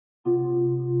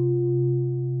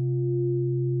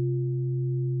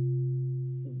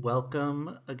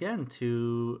Welcome again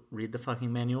to Read the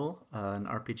Fucking Manual, an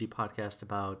RPG podcast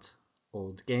about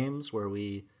old games where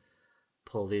we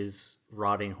pull these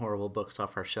rotting, horrible books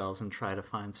off our shelves and try to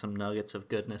find some nuggets of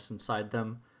goodness inside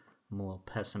them. I'm a little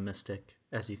pessimistic,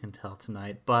 as you can tell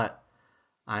tonight, but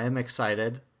I am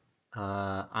excited.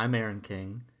 I'm Aaron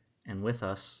King, and with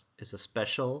us is a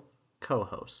special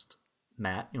co-host.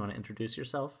 Matt, you want to introduce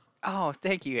yourself? Oh,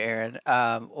 thank you, Aaron.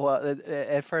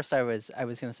 At first I was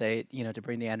going to say, to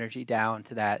bring the energy down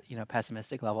to that,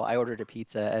 pessimistic level, I ordered a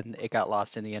pizza and it got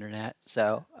lost in the internet.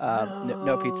 So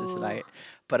no pizza No. tonight.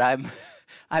 But I'm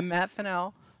I'm Matt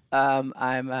Fennell. I'm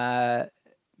Matt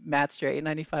Stray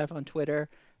 895 on Twitter.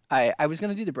 I was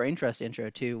going to do the brain trust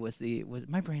intro too. Was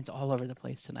my brain's all over the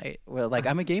place tonight. Well, like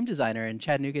I'm a game designer in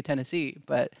Chattanooga, Tennessee,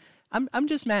 but I'm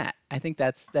just Matt. I think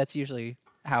that's usually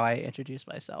how I introduce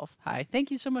myself. Hi,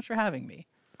 thank you so much for having me.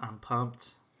 I'm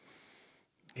pumped.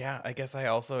 Yeah, I guess I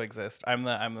also exist. I'm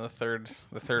the third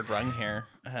rung here.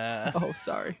 Oh,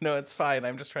 sorry. No, it's fine.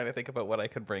 I'm just trying to think about what I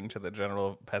could bring to the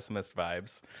general pessimist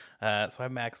vibes. So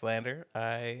I'm Max Lander.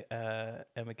 I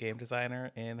am a game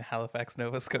designer in Halifax,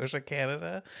 Nova Scotia,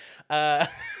 Canada. I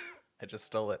just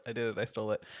stole it. I did it. I stole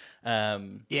it.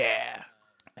 Yeah.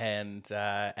 And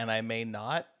I may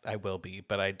not. I will be,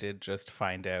 but I did just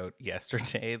find out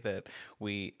yesterday that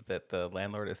the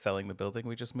landlord is selling the building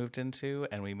we just moved into,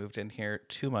 and we moved in here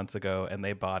 2 months ago, and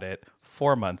they bought it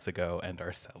 4 months ago and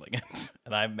are selling it.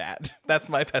 And I'm mad. That's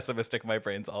my pessimistic. My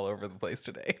brain's all over the place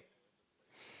today.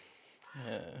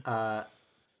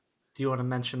 Do you want to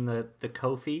mention the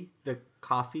coffee, the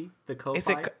Ko-fi? Is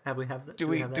it? Have we have that? Do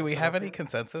we set have up any yet?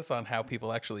 consensus on how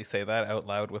people actually say that out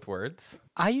loud with words?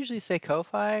 I usually say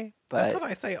Ko-Fi, That's but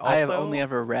what I say. Also, I have only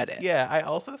ever read it. Yeah, I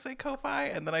also say Ko-Fi,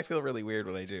 and then I feel really weird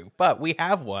when I do. But we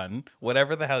have one,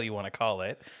 whatever the hell you want to call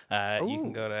it. You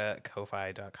can go to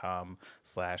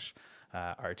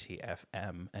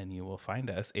ko-fi.com/RTFM, and you will find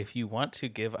us. If you want to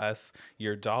give us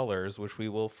your dollars, which we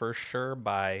will for sure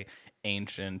buy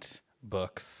ancient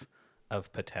books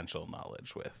of potential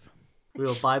knowledge with. We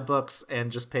will buy books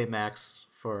and just pay Max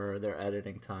for their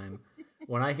editing time.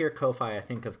 When I hear Ko-fi, I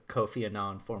think of Kofi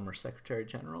Annan, former Secretary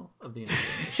General of the United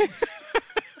Nations.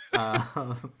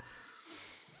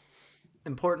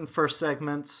 Important first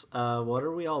segments. What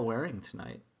are we all wearing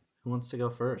tonight? Who wants to go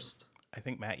first? I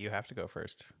think, Matt, you have to go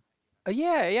first.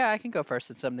 Yeah, I can go first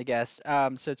since I'm the guest.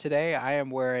 So today I am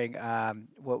wearing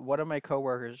what one of my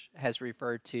coworkers has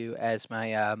referred to as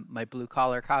my blue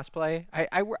collar cosplay.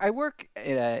 I work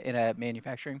in a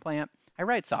manufacturing plant. I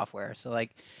write software, so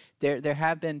like there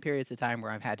have been periods of time where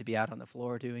I've had to be out on the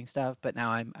floor doing stuff, but now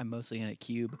I'm mostly in a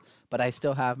cube. But I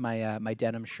still have my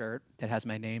denim shirt that has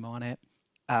my name on it,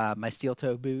 my steel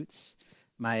toe boots,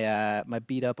 my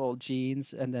beat up old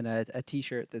jeans, and then a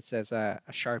t-shirt that says a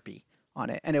Sharpie on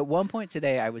it. And at one point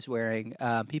today, I was wearing.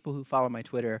 People who follow my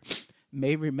Twitter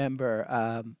may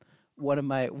remember one of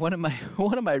my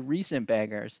recent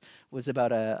bangers was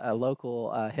about a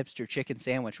local hipster chicken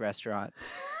sandwich restaurant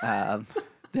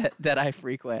that I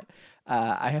frequent.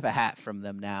 I have a hat from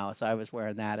them now, so I was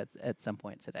wearing that at some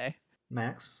point today.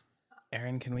 Max?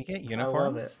 Aaron, can we get I uniforms?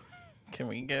 love it. Can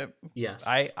we get? Yes.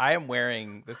 I am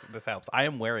wearing this. This helps. I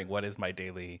am wearing what is my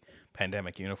daily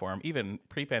pandemic uniform, even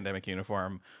pre-pandemic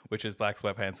uniform, which is black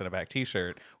sweatpants and a back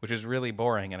T-shirt, which is really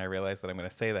boring. And I realize that I'm going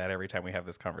to say that every time we have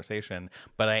this conversation.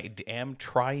 But I am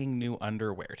trying new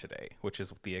underwear today, which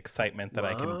is the excitement that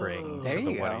I can bring There to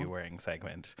the you "What go. Are You Wearing"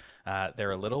 segment.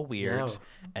 They're a little weird, Yeah.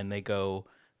 and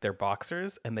they're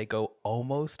boxers, and they go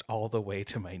almost all the way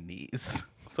to my knees.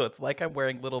 So it's like I'm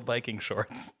wearing little biking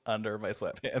shorts under my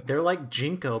sweatpants. They're like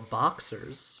Jinko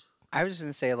boxers. I was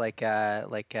gonna say like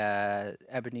Ebenezer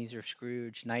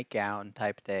Scrooge nightgown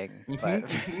type thing, but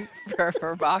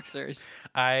for boxers.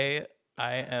 I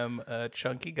am a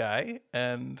chunky guy,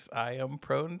 and I am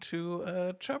prone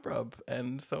to chub rub,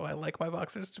 and so I like my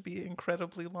boxers to be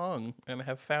incredibly long, and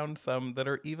have found some that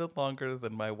are even longer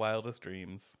than my wildest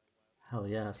dreams. Hell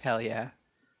yes. Hell yeah.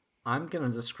 I'm going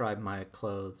to describe my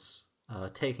clothes,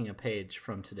 taking a page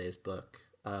from today's book.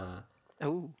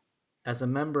 Oh, As a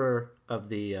member of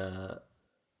the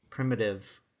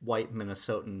primitive white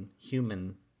Minnesotan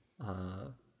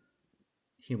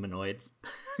humanoid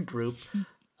group,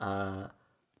 I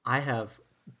have,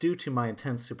 due to my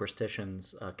intense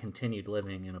superstitions, continued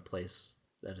living in a place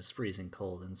that is freezing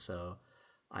cold, and so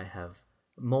I have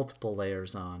multiple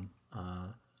layers on,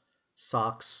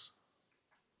 socks,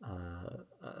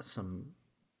 some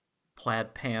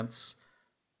plaid pants,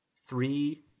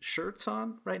 3 shirts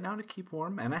on right now to keep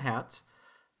warm, and a hat,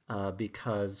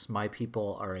 because my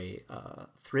people are a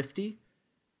thrifty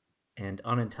and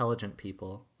unintelligent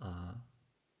people.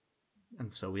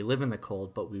 and so we live in the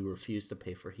cold, but we refuse to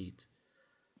pay for heat.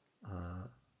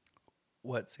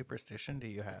 What superstition do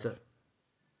you have?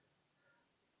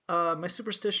 My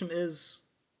superstition is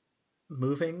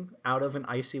moving out of an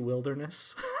icy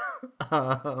wilderness.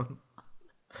 I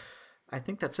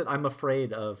think that's it. I'm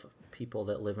afraid of people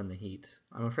that live in the heat.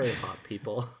 I'm afraid of hot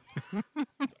people.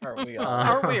 Aren't we all?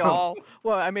 Aren't we all?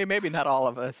 Well, I mean, maybe not all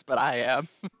of us, but I am.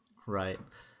 Right.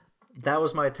 That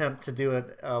was my attempt to do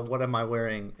it. What am I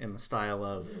wearing in the style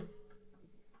of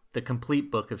the complete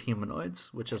book of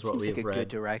humanoids, which is what Seems we've like a read. good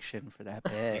direction for that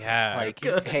bit. Yeah, Like,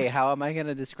 good. hey, how am I going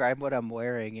to describe what I'm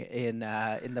wearing in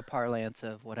the parlance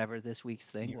of whatever this week's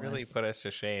thing You was? really put us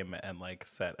to shame and like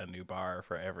set a new bar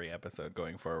for every episode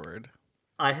going forward.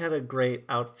 I had a great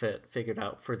outfit figured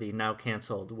out for the now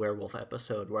canceled werewolf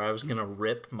episode where I was going to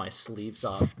rip my sleeves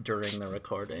off during the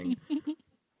recording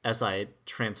as I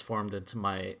transformed into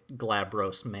my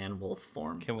glabros man-wolf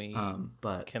form. Can we?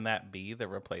 But Can that be the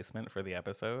replacement for the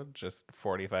episode? Just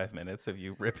 45 minutes of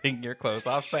you ripping your clothes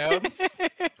off sounds.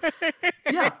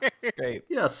 yeah, Great.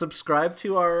 yeah, subscribe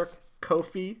to our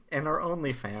Ko-fi and our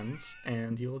OnlyFans,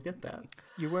 and you will get that.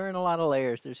 You're wearing a lot of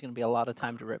layers. There's going to be a lot of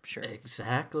time to rip shirts.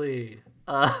 Exactly.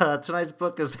 Tonight's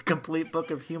book is The Complete Book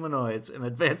of Humanoids, an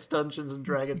Advanced Dungeons &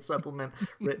 Dragons supplement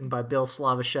written by Bill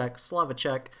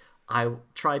Slavacek. I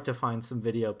tried to find some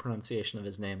video pronunciation of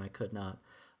his name. I could not.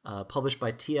 Published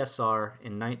by TSR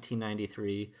in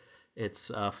 1993.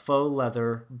 It's a faux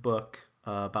leather book,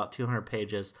 about 200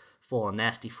 pages, full of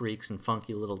nasty freaks and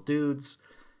funky little dudes.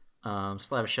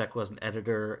 Slavacek was an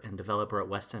editor and developer at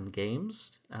West End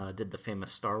Games, did the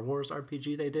famous Star Wars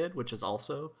RPG they did, which is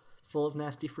also full of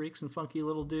nasty freaks and funky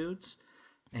little dudes,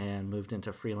 and moved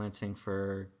into freelancing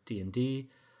for D&D.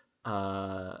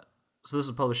 So this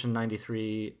was published in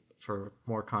 93. For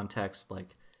more context,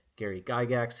 like Gary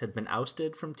Gygax had been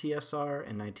ousted from TSR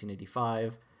in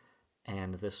 1985,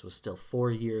 and this was still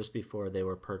 4 years before they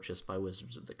were purchased by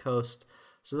Wizards of the Coast.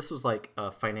 So this was like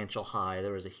a financial high.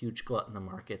 There was a huge glut in the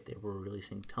market. They were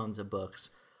releasing tons of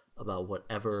books about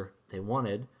whatever they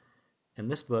wanted. And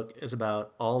this book is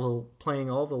about playing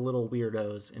all the little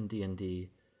weirdos in D&D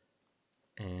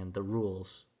and the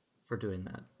rules for doing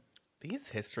that. These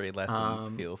history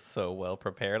lessons feel so well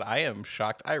prepared. I am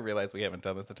shocked. I realize we haven't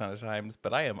done this a ton of times,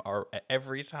 but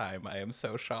every time I am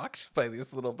so shocked by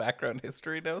these little background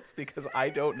history notes because I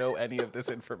don't know any of this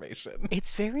information.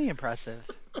 It's very impressive.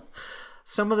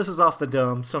 Some of this is off the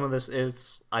dome. Some of this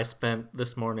is I spent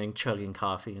this morning chugging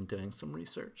coffee and doing some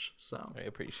research. So I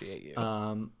appreciate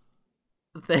you.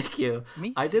 thank you.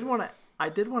 Me I did want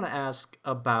to ask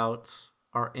about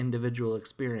our individual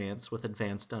experience with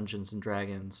Advanced Dungeons and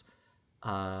Dragons.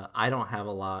 I don't have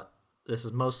a lot. This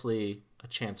is mostly a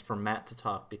chance for Matt to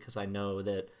talk because I know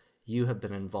that you have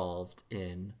been involved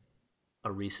in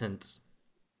a recent,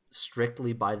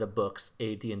 strictly by the books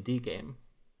AD&D game.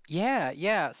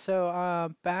 Yeah.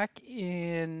 So back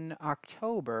in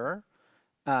October,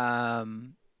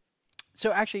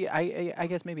 so actually, I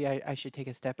guess maybe I should take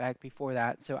a step back before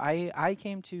that. So I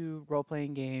came to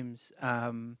role-playing games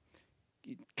kind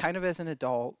of as an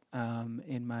adult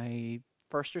in my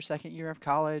first or second year of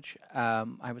college.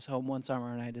 I was home one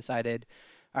summer and I decided,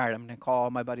 all right, I'm going to call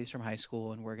my buddies from high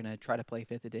school and we're going to try to play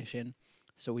 5th edition.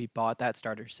 So we bought that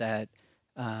starter set,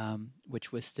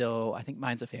 which was still, I think,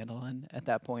 Minds of Phandalin at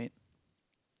that point.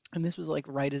 And this was like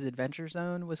right as Adventure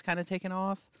Zone was kind of taken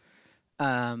off.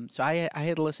 So I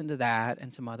had listened to that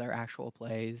and some other actual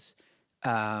plays,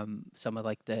 some of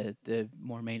like the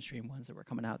more mainstream ones that were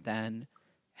coming out then.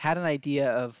 Had an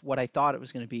idea of what I thought it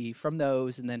was going to be from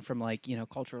those, and then from like,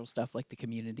 cultural stuff like the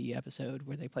Community episode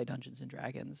where they play Dungeons and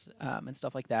Dragons and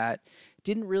stuff like that.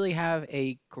 Didn't really have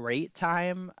a great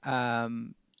time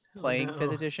playing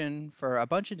 5th edition for a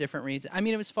bunch of different reasons. I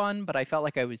mean, it was fun, but I felt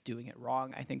like I was doing it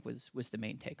wrong, I think was the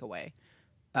main takeaway.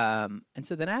 And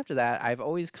so then after that, I've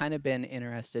always kind of been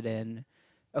interested in,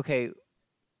 okay,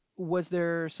 was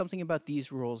there something about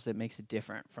these rules that makes it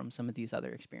different from some of these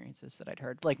other experiences that I'd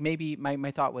heard? Like maybe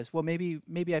my thought was, well, maybe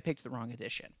I picked the wrong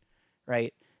edition,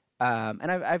 right?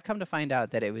 And I've come to find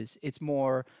out that it's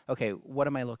more, okay, what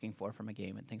am I looking for from a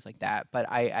game and things like that. But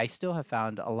I still have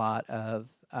found a lot of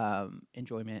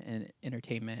enjoyment and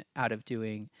entertainment out of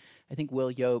doing, I think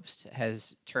Will Yobst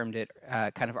has termed it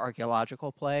kind of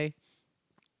archaeological play,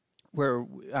 where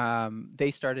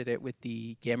they started it with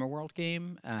the Gamma World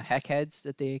game, Heckheads,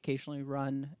 that they occasionally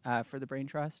run for the Brain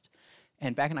Trust.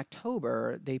 And back in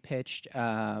October, they pitched,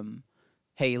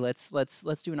 hey, let's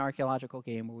do an archaeological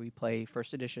game where we play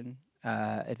 1st edition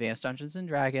Advanced Dungeons and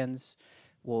Dragons.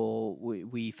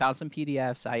 We found some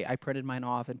PDFs. I printed mine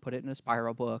off and put it in a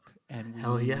spiral book. And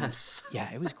Hell yes.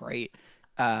 Yeah, it was great.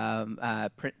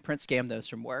 Print scammed those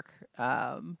from work.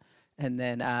 And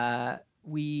then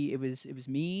it was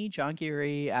me, John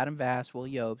Geary, Adam Vass, Will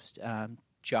Yobst.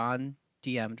 John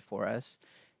DM'd for us,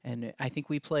 and I think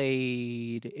we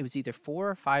played. It was either 4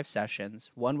 or 5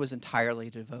 sessions. One was entirely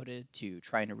devoted to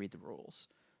trying to read the rules.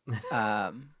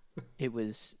 It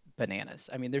was bananas.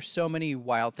 I mean, there's so many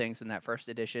wild things in that first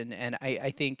edition, and I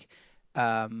think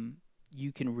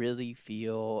you can really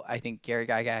feel. I think Gary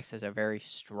Gygax has a very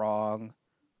strong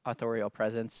authorial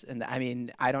presence, and I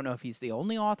mean, I don't know if he's the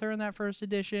only author in that first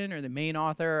edition or the main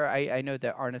author. I know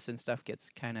that Arneson stuff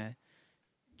gets kind of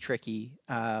tricky.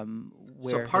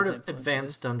 So part of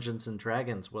Advanced Dungeons and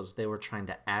Dragons was they were trying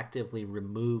to actively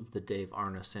remove the Dave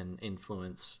Arneson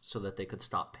influence so that they could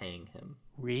stop paying him.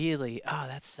 Really? Oh,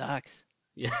 that sucks.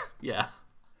 Yeah.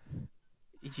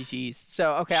 Jeez.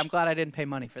 So, okay, I'm glad I didn't pay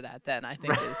money for that then, I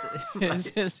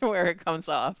think is where it comes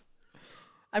off.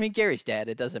 I mean, Gary's dead.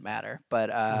 It doesn't matter. But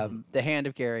the hand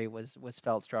of Gary was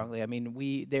felt strongly. I mean,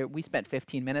 we spent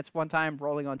 15 minutes one time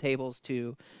rolling on tables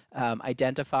to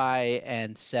identify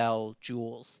and sell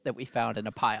jewels that we found in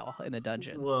a pile in a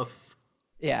dungeon. Woof.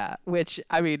 Yeah, which,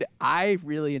 I mean, I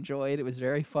really enjoyed. It was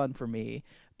very fun for me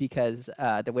because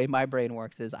the way my brain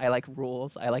works is I like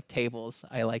rules, I like tables,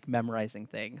 I like memorizing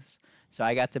things. So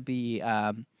I got to be...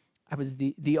 I was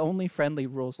the only friendly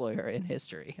rules lawyer in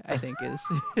history, I think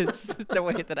is the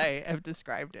way that I have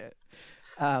described it.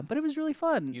 But it was really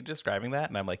fun. You describing that,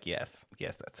 and I'm like, yes,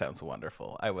 that sounds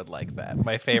wonderful. I would like that.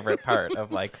 My favorite part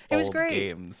of like old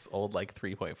games, old like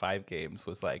 3.5 games,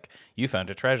 was like, you found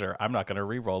a treasure. I'm not going to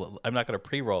re-roll it. I'm not going to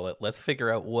pre-roll it. Let's figure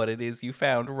out what it is you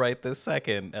found right this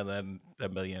second. And then a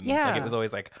million. Yeah. Like, it was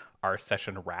always like our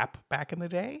session wrap back in the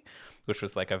day, which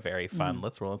was like a very fun,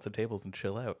 let's roll into tables and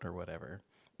chill out or whatever.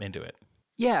 Into it.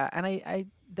 Yeah, and I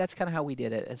that's kind of how we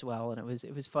did it as well, and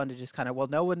it was fun to just kind of, well,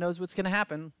 no one knows what's going to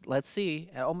happen. Let's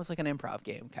see. Almost like an improv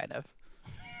game, kind of.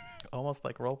 Almost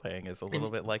like role-playing is a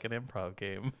little bit like an improv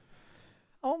game.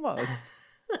 Almost.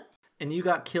 And you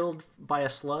got killed by a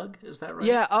slug, is that right?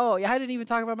 Yeah, oh, yeah, I didn't even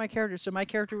talk about my character. So my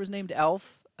character was named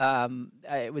Elf.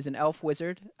 It was an elf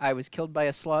wizard. I was killed by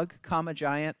a slug,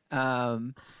 giant.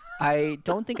 I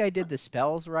don't think I did the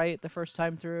spells right the first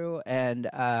time through, and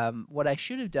what I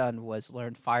should have done was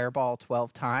learn Fireball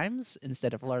 12 times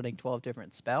instead of learning 12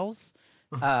 different spells.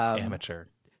 Amateur.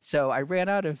 So I ran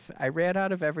out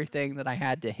of everything that I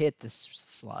had to hit this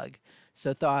slug.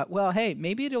 So thought, well, hey,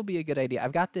 maybe it'll be a good idea.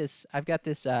 I've got this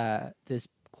this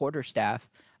quarterstaff.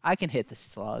 I can hit the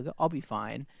slug. I'll be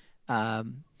fine.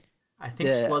 I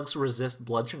think slugs resist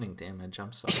bludgeoning damage.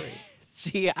 I'm sorry.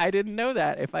 See, I didn't know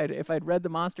that. If I'd read the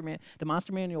monster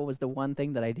manual was the one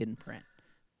thing that I didn't print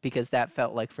because that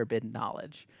felt like forbidden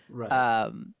knowledge. Right.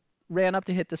 Ran up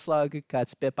to hit the slug, got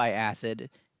spit by acid,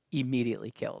 immediately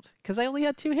killed because I only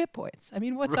had 2 hit points. I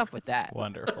mean, what's up with that?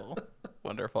 Wonderful,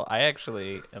 wonderful. I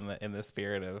actually, in the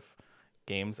spirit of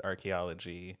games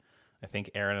archaeology, I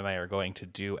think Aaron and I are going to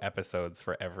do episodes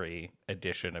for every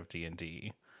edition of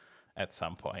D&D at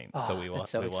some point. So we will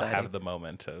have the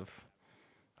moment of,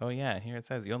 oh yeah, here it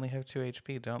says you only have 2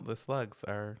 HP. The slugs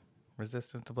are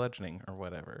resistant to bludgeoning or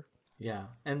whatever. Yeah,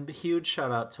 and huge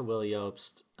shout out to Will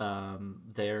Yobst.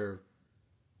 Their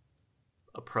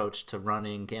approach to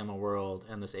running Gamma World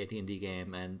and this AD&D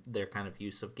game, and their kind of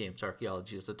use of games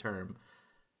archaeology as a term,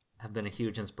 have been a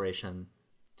huge inspiration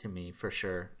to me for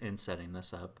sure in setting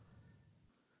this up.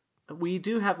 We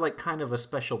do have like kind of a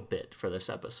special bit for this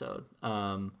episode.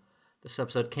 This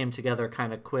episode came together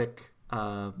kind of quick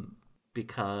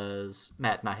because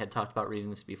Matt and I had talked about reading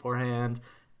this beforehand,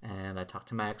 and I talked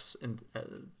to Max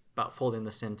about folding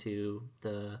this into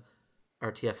the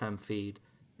RTFM feed.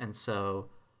 And so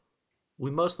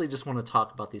we mostly just want to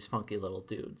talk about these funky little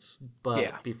dudes.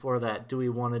 But before that, do we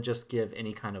want to just give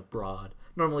any kind of broad...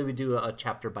 Normally we do a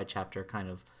chapter by chapter kind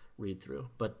of read through,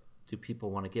 but do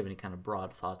people want to give any kind of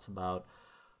broad thoughts about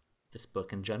this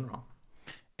book in general?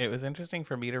 It was interesting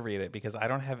for me to read it because I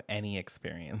don't have any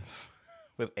experience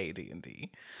with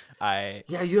AD&D.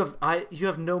 You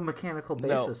have no mechanical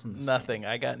basis in this nothing. game.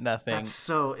 I got nothing. That's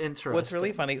so interesting. What's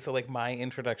really funny, so like my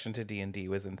introduction to D&D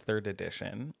was in 3rd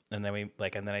edition, and then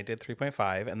and then I did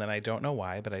 3.5, and then I don't know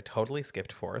why, but I totally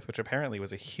skipped 4th, which apparently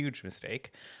was a huge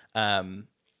mistake.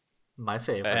 My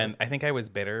favorite. And I think I was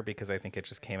bitter because I think it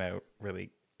just came out really,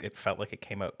 it felt like it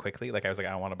came out quickly. Like I was like,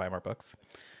 I don't want to buy more books.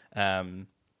 And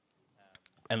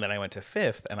then I went to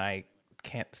 5th, and I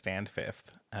can't stand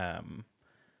 5th,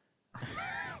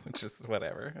 which is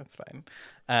whatever. That's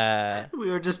fine. We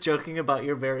were just joking about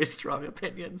your very strong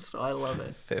opinions, so I love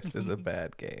it. 5th is a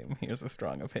bad game. Here's a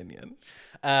strong opinion.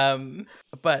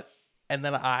 But And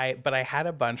then I had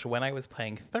a bunch when I was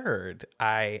playing third.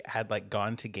 I had like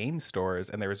gone to game stores,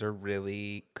 and there was a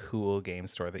really cool game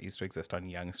store that used to exist on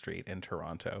Yonge Street in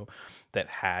Toronto that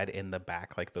had in the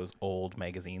back like those old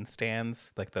magazine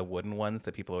stands, like the wooden ones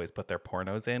that people always put their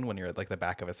pornos in when you're at like the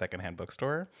back of a secondhand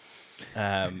bookstore.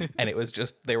 And it was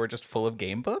just, they were just full of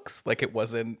game books. Like it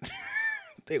wasn't,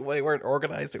 they weren't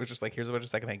organized. It was just like, here's a bunch of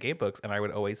secondhand game books. And I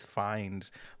would always find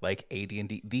like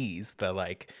AD&D, the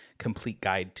like complete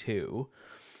guide to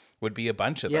would be a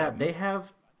bunch of them. Yeah, they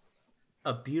have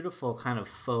a beautiful kind of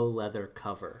faux leather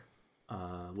cover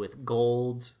with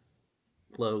gold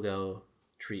logo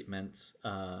treatment.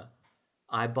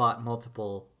 I bought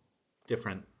multiple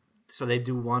different, so they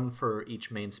do one for each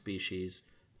main species.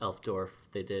 Elfdorf,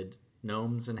 they did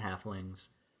gnomes and halflings.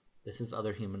 This is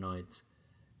other humanoids.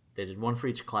 They did one for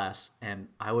each class, and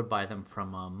I would buy them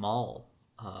from a mall.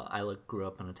 I grew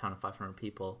up in a town of 500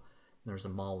 people. There was a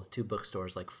mall with 2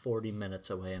 bookstores like 40 minutes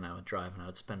away, and I would drive and I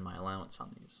would spend my allowance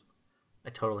on these. I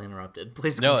totally interrupted.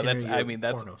 Please continue.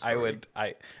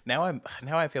 No,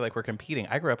 now I feel like we're competing.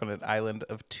 I grew up on an island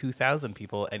of 2,000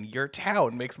 people, and your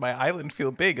town makes my island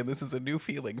feel big, and this is a new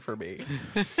feeling for me.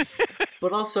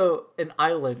 But also an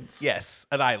island. Yes,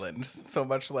 an island. So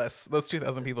much less. Those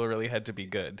 2,000 people really had to be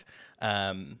good.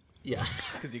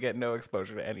 Yes. Because you get no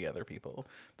exposure to any other people.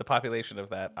 The population of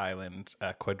that island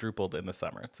quadrupled in the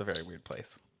summer. It's a very weird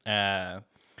place.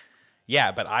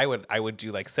 Yeah, but I would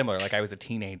do like similar. Like I was a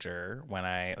teenager when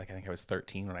I think I was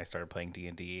 13 when I started playing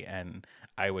D&D, and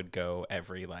I would go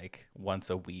every like once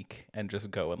a week and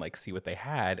just go and like see what they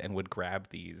had, and would grab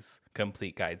these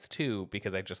complete guides too,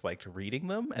 because I just liked reading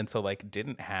them, and so like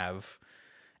didn't have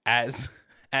as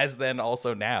then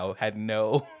also now had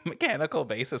no mechanical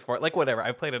basis for it. Like whatever,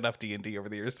 I've played enough D&D over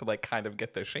the years to like kind of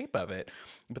get the shape of it,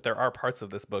 but there are parts of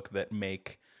this book that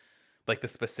make like the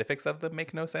specifics of them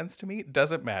make no sense to me.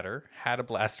 Doesn't matter. Had a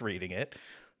blast reading it.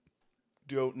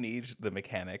 Don't need the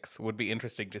mechanics. Would be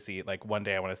interesting to see. Like one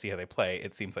day I want to see how they play.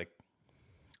 It seems like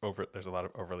there's a lot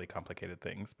of overly complicated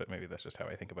things, but maybe that's just how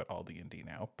I think about all D&D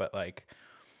now. But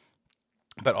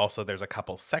also there's a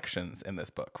couple sections in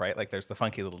this book, right? Like there's the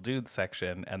funky little dudes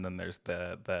section, and then there's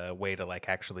the way to like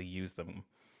actually use them.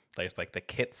 There's like the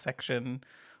kit section,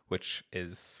 which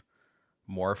is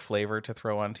more flavor to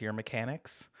throw onto your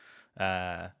mechanics.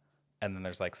 And then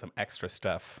there's like some extra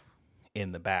stuff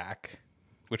in the back,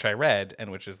 which I read,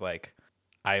 and which is like,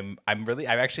 I'm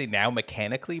actually now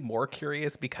mechanically more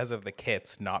curious because of the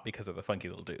kits, not because of the funky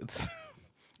little dudes.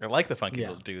 I like the funky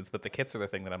little dudes, but the kits are the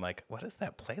thing that I'm like, what does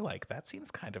that play like? That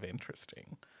seems kind of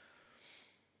interesting.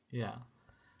 Yeah.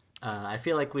 I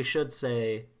feel like we should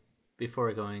say,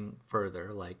 before going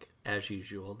further, like, as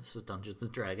usual, this is Dungeons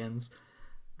and Dragons.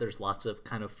 There's lots of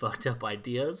kind of fucked up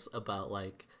ideas about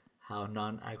like how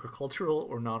non-agricultural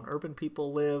or non-urban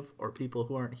people live, or people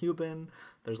who aren't human.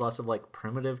 There's lots of like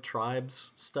primitive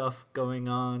tribes stuff going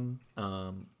on.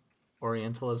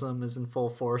 Orientalism is in full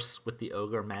force with the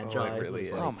ogre magi. Oh, it really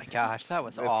is. Oh my gosh, that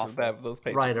was awful. Those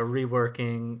pages. Right, a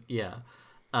reworking, yeah.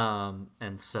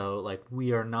 And so like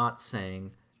we are not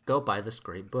saying go buy this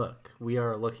great book. We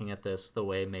are looking at this the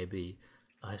way maybe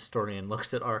a historian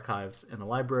looks at archives in a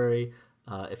library.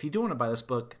 If you do want to buy this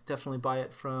book, definitely buy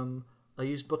it from a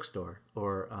used bookstore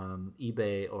or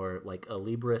eBay, or like a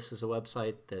Libris is a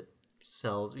website that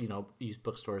sells, used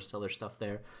bookstores sell their stuff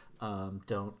there.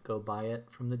 Don't go buy it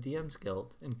from the DM's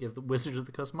Guild and give the Wizards of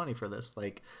the Coast money for this.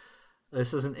 Like,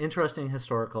 this is an interesting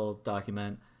historical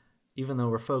document. Even though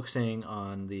we're focusing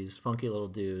on these funky little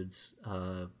dudes,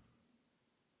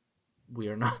 we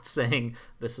are not saying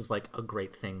this is like a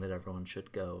great thing that everyone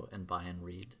should go and buy and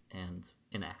read and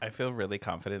enact. I feel really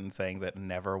confident in saying that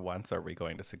never once are we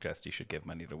going to suggest you should give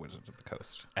money to Wizards of the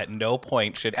Coast. At no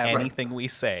point should anything we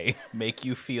say make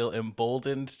you feel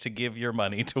emboldened to give your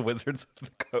money to Wizards of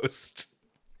the Coast.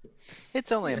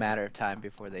 It's only a matter of time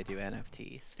before they do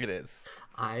NFTs. It is.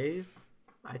 I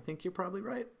think you're probably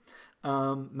right.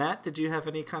 Matt, did you have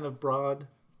any kind of broad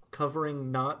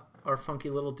covering not our funky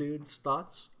little dudes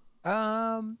thoughts?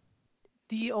 So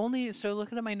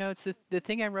looking at my notes, the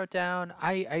thing I wrote down,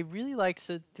 I really liked.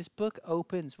 So this book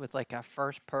opens with like a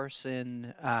first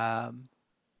person. I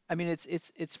mean,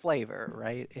 it's flavor,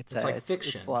 right? It's like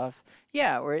fiction. It's fluff.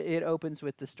 Yeah, or it opens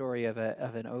with the story of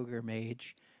an ogre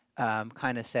mage,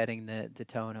 kind of setting the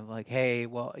tone of like, hey,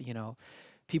 well,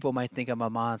 people might think I'm a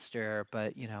monster,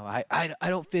 but I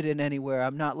don't fit in anywhere.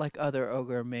 I'm not like other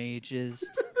ogre mages.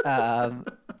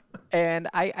 And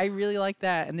I really like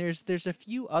that. And there's a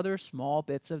few other small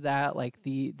bits of that. Like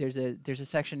there's a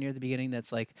section near the beginning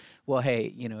that's like, well,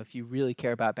 hey, if you really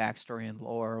care about backstory and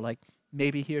lore, like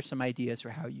maybe here's some ideas for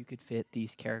how you could fit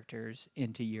these characters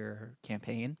into your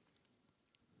campaign.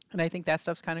 and I think that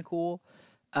stuff's kind of cool.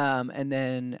 And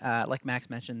then, like Max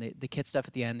mentioned, the kit stuff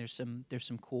at the end. There's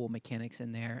some cool mechanics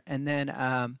in there. And then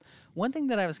one thing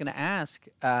that I was going to ask,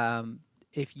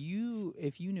 if you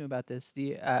knew about this,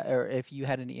 or if you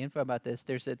had any info about this,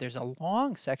 there's a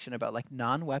long section about like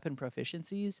non-weapon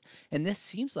proficiencies, and this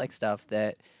seems like stuff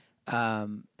that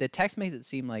the text makes it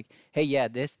seem like, hey, yeah,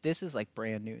 this is like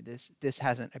brand new. This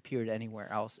hasn't appeared anywhere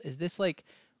else. Is this like,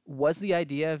 was the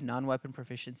idea of non-weapon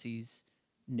proficiencies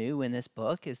new in this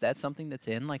book? Is that something that's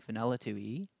in like Vanilla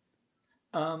 2e?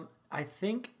 I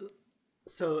think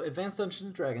so. Advanced Dungeons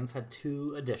and Dragons had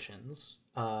 2 editions.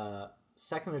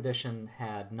 Second edition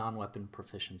had non-weapon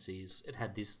proficiencies. It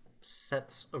had these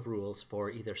sets of rules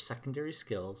for either secondary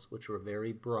skills, which were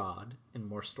very broad and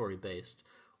more story-based,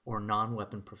 or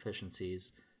non-weapon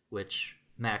proficiencies, which,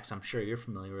 Max, I'm sure you're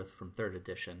familiar with from 3rd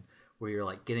edition, where you're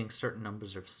like getting certain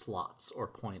numbers of slots or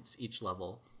points each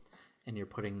level, and you're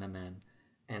putting them in.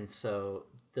 And so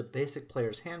the basic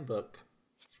player's handbook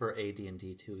for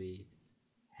AD&D 2e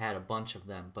had a bunch of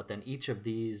them, but then each of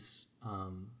these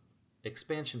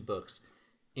expansion books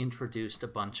introduced a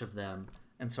bunch of them.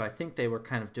 And so I think they were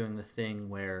kind of doing the thing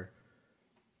where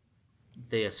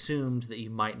they assumed that you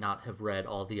might not have read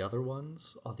all the other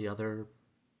ones, all the other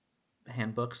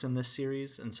handbooks in this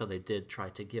series, and so they did try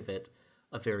to give it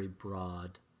a very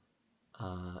broad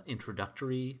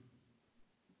introductory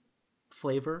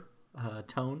flavor,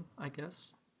 tone, I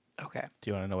guess. Okay. Do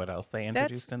you want to know what else they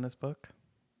introduced in this book?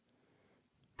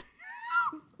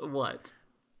 What?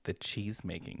 The cheese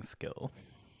making skill.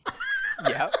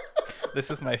 Yep.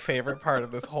 This is my favorite part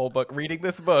of this whole book. Reading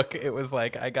this book, it was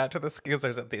like I got to the skills.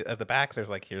 There's at the back. There's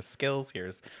like, here's skills.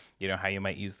 Here's, you know, how you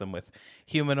might use them with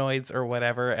humanoids or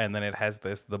whatever. And then it has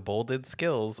this. The bolded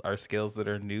skills are skills that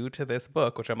are new to this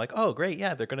book, which I'm like, oh great,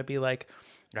 yeah, they're gonna be like,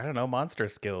 I don't know, monster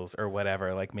skills or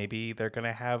whatever. Like maybe they're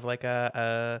gonna have like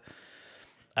a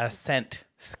scent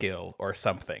skill or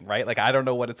something, right? Like I don't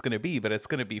know what it's going to be, but it's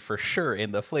going to be for sure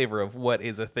in the flavor of what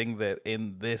is a thing that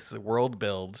in this world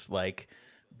build, like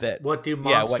that. What do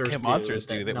monsters what can monsters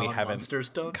do that we haven't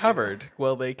don't covered? do?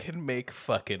 Well, they can make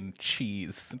fucking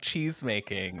cheese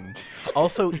making.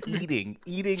 Also, eating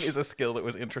is a skill that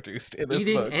was introduced in this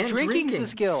book. And Drinking's a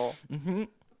skill. Mm-hmm.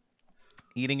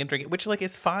 Eating and drinking, which like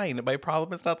is fine. My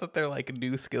problem is not that they're like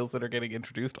new skills that are getting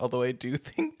introduced, although I do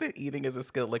think that eating is a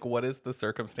skill. Like, what is the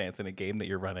circumstance in a game that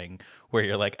you're running where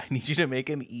you're like, I need you to make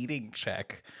an eating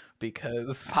check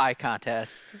because Pie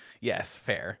contest. Yes,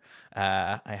 fair.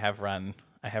 I have run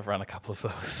a couple of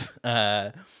those.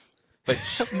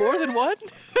 But More than one?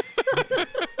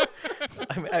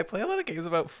 I mean, I play a lot of games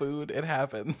about food. It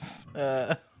happens.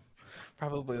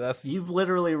 Probably less. You've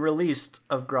literally released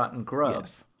Of Groton Grub.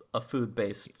 Yes. A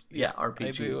food-based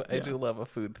RPG. I do love a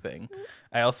food thing.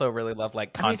 I also really love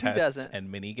like I mean, who contests doesn't?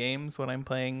 and mini games when I'm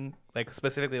playing, like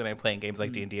specifically when I'm playing games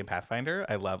like D&D and Pathfinder.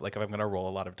 I love, like, if I'm going to roll a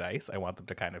lot of dice, I want them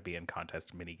to kind of be in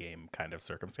contest mini game kind of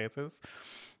circumstances.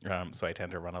 So I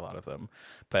tend to run a lot of them.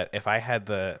 But if I had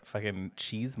the fucking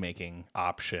cheese making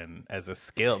option as a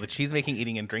skill, the cheese making,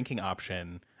 eating and drinking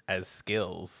option as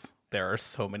skills, there are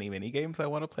so many mini games I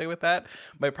want to play with that.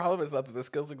 My problem is not that the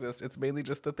skills exist. It's mainly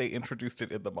just that they introduced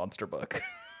it in the monster book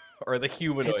or the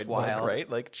humanoid book, right?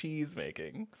 Like cheese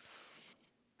making.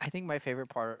 I think my favorite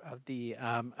part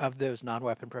of those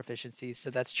non-weapon proficiencies. So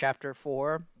that's chapter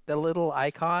 4. The little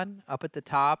icon up at the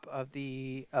top of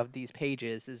these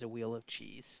pages is a wheel of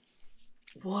cheese.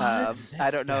 What? I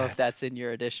don't know if that's in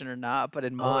your edition or not, but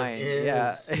in mine,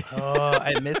 yeah. Oh,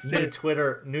 I missed it.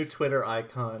 New Twitter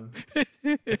icon.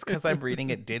 It's because I'm reading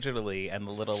it digitally, and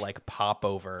the little like pop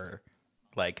over,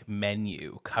 like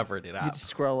menu covered it up. You just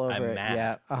scroll over I'm it. mad.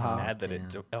 Yeah. I'm mad that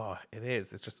it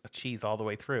is. It's just a cheese all the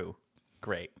way through.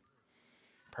 Great.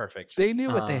 Perfect. They knew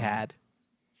what they had.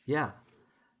 Yeah.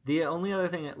 The only other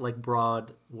thing, like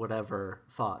broad whatever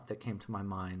thought that came to my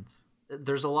mind,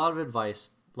 there's a lot of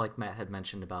advice, like Matt had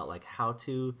mentioned, about like how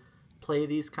to play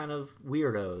these kind of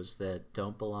weirdos that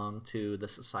don't belong to the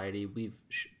society we've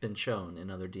been shown in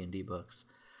other D&D books.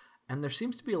 And there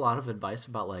seems to be a lot of advice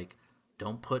about like,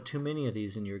 don't put too many of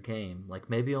these in your game. Like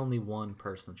maybe only one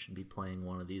person should be playing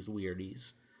one of these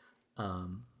weirdies.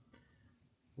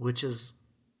 Which is,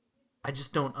 I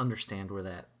just don't understand where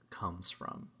that comes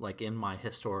from. Like in my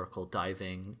historical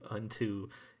diving into,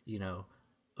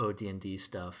 OD&D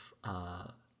stuff,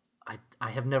 I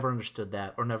have never understood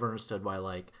that, or never understood why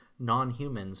like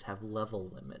non-humans have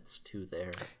level limits to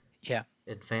their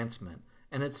advancement.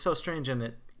 And it's so strange, and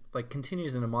it like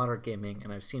continues into modern gaming,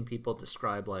 and I've seen people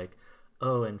describe like,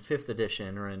 oh, in 5th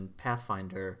edition or in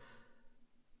Pathfinder,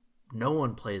 no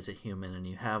one plays a human, and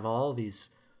you have all these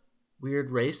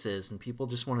weird races and people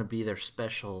just want to be their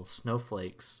special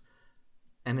snowflakes.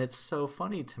 And it's so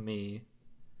funny to me.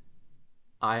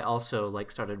 I also like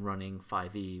started running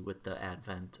 5e with the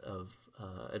advent of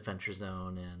Adventure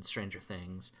Zone and Stranger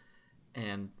Things,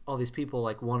 and all these people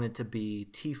like wanted to be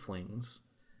tieflings,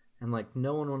 and like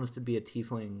no one wanted to be a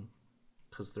tiefling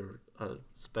because they're a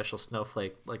special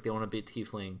snowflake. Like they want to be a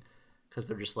tiefling because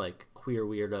they're just like queer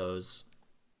weirdos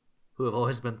who have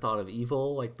always been thought of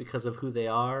evil, like because of who they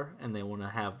are, and they want to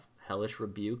have hellish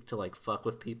rebuke to like fuck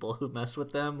with people who mess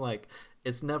with them. Like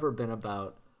it's never been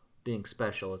about being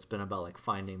special. It's been about like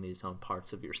finding these own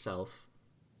parts of yourself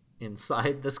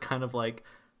inside this kind of like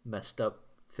messed up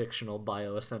fictional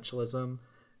bioessentialism.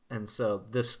 And so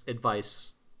this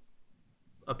advice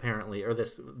apparently, or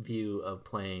this view of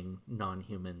playing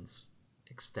non-humans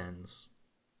extends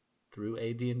through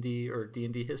a D&D or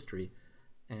D&D history.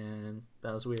 And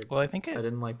that was weird. Well, I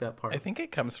didn't like that part. I think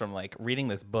it comes from like reading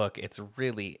this book. It's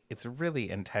really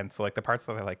intense. So like the parts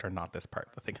that I liked are not this part,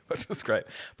 the thing I'm about to describe,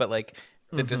 but like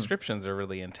the descriptions are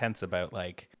really intense about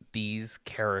like these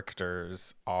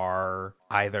characters are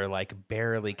either like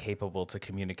barely capable to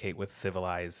communicate with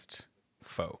civilized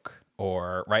folk,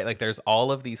 or right, like there's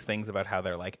all of these things about how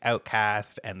they're like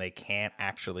outcast and they can't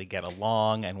actually get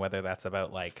along, and whether that's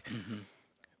about like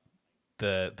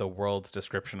the world's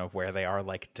description of where they are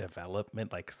like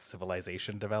development, like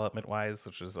civilization development wise,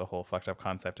 which is a whole fucked up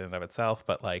concept in and of itself,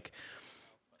 but like,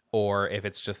 or if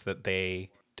it's just that they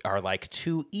are like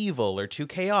too evil or too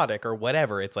chaotic or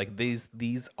whatever. It's like these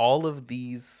all of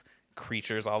these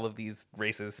creatures, all of these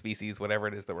races, species, whatever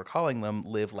it is that we're calling them,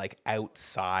 live like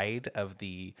outside of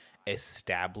the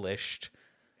established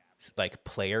like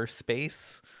player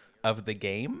space of the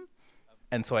game.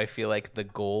 And so I feel like the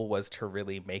goal was to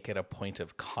really make it a point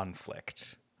of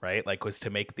conflict, right? Like was to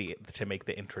make the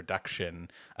introduction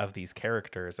of these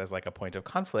characters as like a point of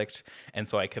conflict. And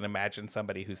so I can imagine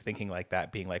somebody who's thinking like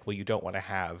that being like, well, you don't want to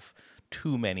have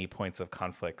too many points of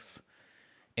conflicts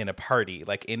in a party.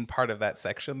 Like in part of that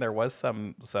section, there was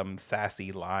some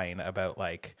sassy line about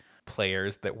like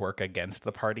players that work against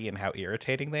the party and how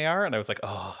irritating they are, and I was like,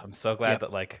 oh, I'm so glad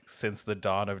that like since the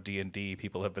dawn of D&D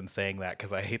people have been saying that,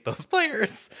 because I hate those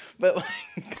players. But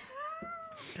like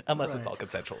unless it's all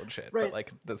consensual and shit, but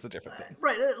like that's a different thing,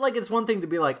 right? Like it's one thing to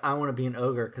be like, I want to be an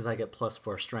ogre because I get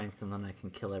 +4 strength and then I can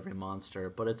kill every monster,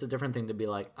 but it's a different thing to be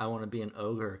like, I want to be an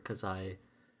ogre because I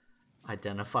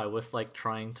identify with like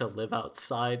trying to live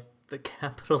outside the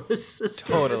capitalist system.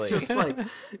 Totally. It's just like,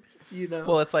 you know,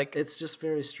 well, it's like it's just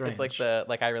very strange. It's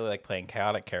like I really like playing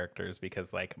chaotic characters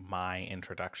because like my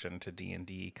introduction to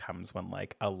D&D comes when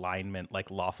like alignment,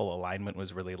 like lawful alignment,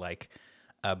 was really like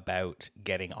about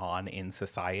getting on in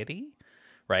society,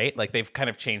 right? Like they've kind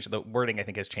of changed the wording. I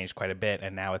think has changed quite a bit,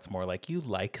 and now it's more like you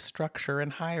like structure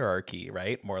and hierarchy,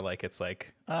 right? More like it's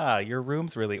like, your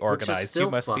room's really organized,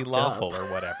 you must be lawful or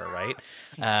whatever, right?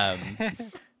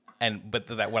 But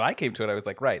that when I came to it, I was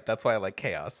like, right, that's why I like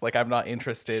chaos. Like I'm not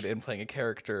interested in playing a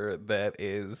character that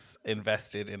is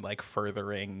invested in like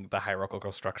furthering the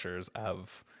hierarchical structures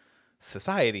of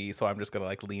society, so I'm just gonna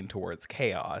like lean towards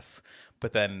chaos.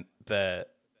 But then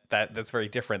that's very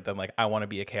different than like I want to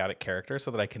be a chaotic character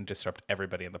so that I can disrupt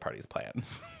everybody in the party's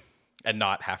plans and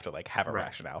not have to like have a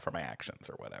rationale for my actions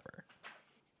or whatever.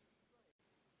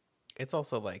 It's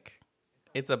also like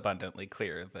it's abundantly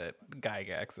clear that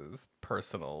Gygax's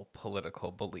personal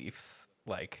political beliefs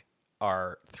like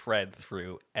are thread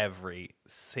through every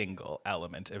single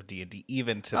element of D&D,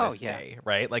 even to this day,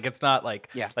 right? Like it's not like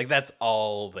like that's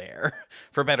all there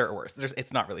for better or worse.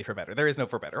 It's not really for better. There is no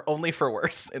for better, only for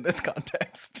worse in this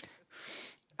context.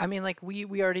 I mean, like we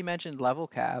already mentioned level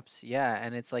caps,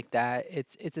 and it's like that.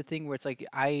 It's a thing where it's like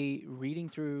reading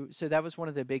through. So that was one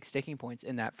of the big sticking points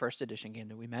in that first edition game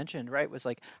that we mentioned, right? Was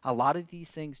like a lot of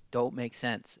these things don't make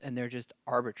sense and they're just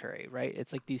arbitrary, right?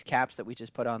 It's like these caps that we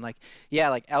just put on, like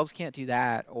like elves can't do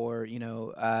that, or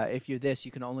if you're this,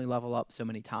 you can only level up so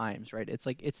many times, right? It's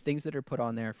like it's things that are put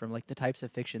on there from like the types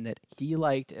of fiction that he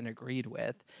liked and agreed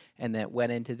with, and that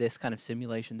went into this kind of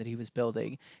simulation that he was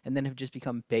building, and then have just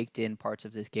become baked in parts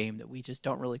of this game that we just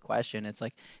don't really question. It's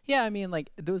like, I mean,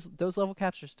 like those level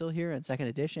caps are still here in second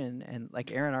edition, and like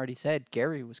Aaron already said,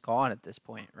 Gary was gone at this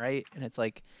point, right? And it's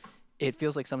like it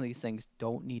feels like some of these things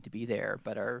don't need to be there,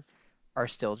 but are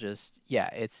still just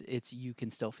it's you can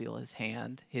still feel his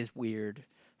hand, his weird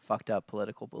fucked up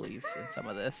political beliefs in some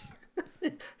of this.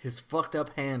 His fucked up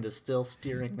hand is still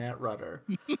steering that rudder.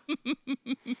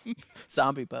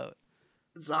 Zombie boat.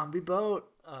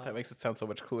 That makes it sound so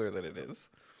much cooler than it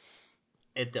is.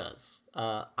 It does.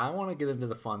 I want to get into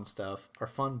the fun stuff, our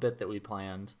fun bit that we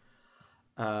planned.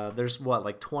 There's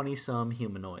like 20 some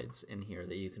humanoids in here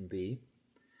that you can be.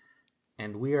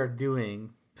 And we are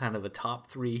doing kind of a top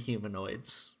 3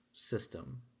 humanoids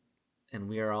system. And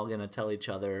we are all going to tell each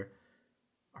other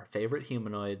our favorite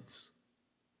humanoids.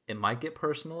 It might get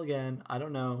personal again. I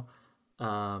don't know.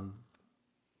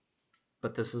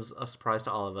 But this is a surprise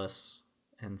to all of us.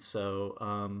 And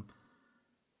so,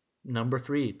 number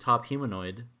 3, top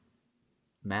humanoid.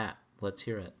 Matt, let's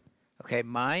hear it. Okay,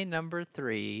 my number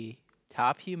 3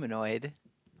 top humanoid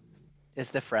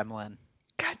is the Fremlin.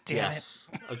 God damn Yes,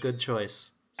 a good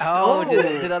choice. Oh,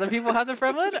 did other people have the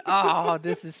Fremlin? Oh,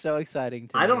 this is so exciting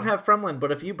to me. I don't have Fremlin,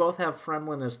 but if you both have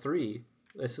Fremlin as 3,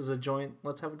 this is a joint.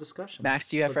 Let's have a discussion. Max,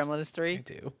 do you have Fremlin as 3? I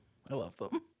do. I love them.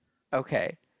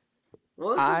 Okay.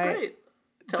 Well, this is great.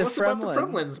 Tell us about the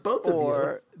Fremlins, both of you.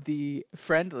 Or the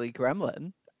friendly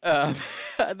gremlin.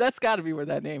 That's got to be where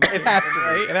that name is. It has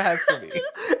to be. It has to be.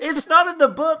 It's not in the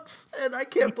books, and I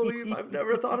can't believe I've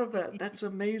never thought of that. That's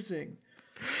amazing.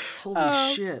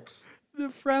 Holy shit. The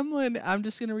Fremlin, I'm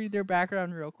just going to read their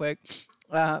background real quick.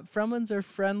 Fremlins are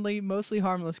friendly, mostly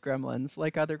harmless gremlins.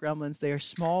 Like other gremlins, they are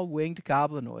small winged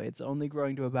goblinoids, only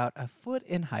growing to about a foot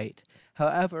in height.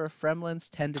 However, Fremlins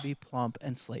tend to be plump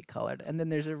and slate-colored. And then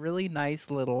there's a really nice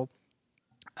little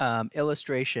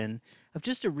illustration of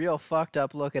just a real fucked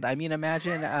up look at. I mean,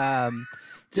 imagine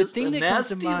just the thing a that comes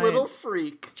to nasty mind, little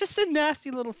freak. Just a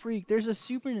nasty little freak. There's a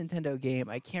Super Nintendo game.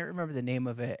 I can't remember the name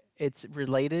of it. It's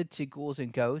related to Ghouls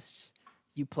and Ghosts.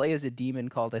 You play as a demon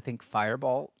called, I think,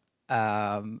 Firebolt.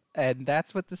 And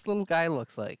that's what this little guy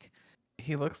looks like.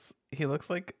 He looks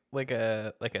like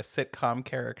a sitcom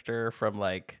character from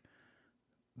like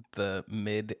the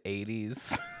mid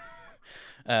 80s.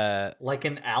 Like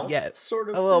an Alf sort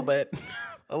of a little bit.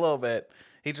 A little bit.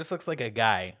 He just looks like a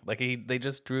guy. Like they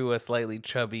just drew a slightly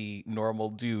chubby normal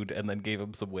dude and then gave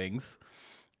him some wings.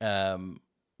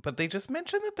 But they just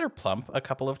mentioned that they're plump a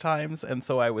couple of times, and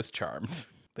so I was charmed.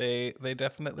 They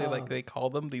definitely they call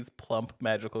them these plump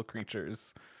magical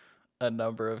creatures a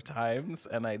number of times,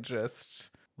 and I just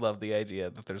love the idea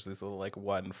that there's these little like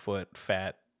 1 foot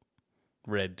fat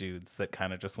red dudes that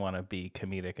kind of just want to be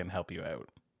comedic and help you out.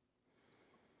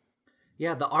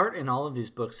 Yeah, the art in all of these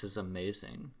books is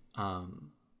amazing.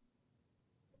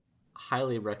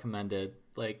 Highly recommended.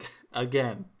 Like,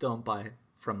 again, don't buy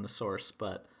from the source,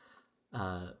 but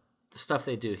the stuff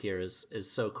they do here is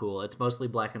so cool. It's mostly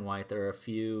black and white. There are a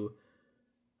few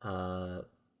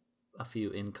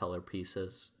in color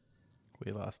pieces.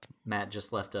 We lost Matt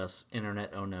just left us.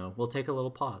 Internet, oh no. We'll take a little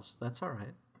pause. That's all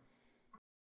right.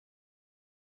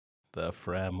 the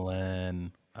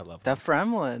Fremlin. I love The them.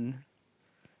 Fremlin.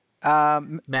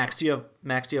 Max, do you have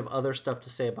other stuff to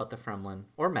say about the Fremlin,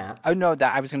 or Matt? Oh no,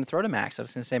 that I was going to throw to Max. I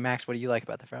was going to say, Max, what do you like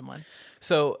about the Fremlin?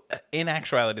 So, in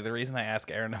actuality, the reason I ask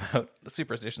Aaron about the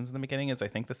superstitions in the beginning is I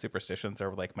think the superstitions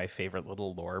are like my favorite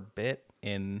little lore bit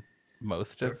in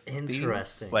most of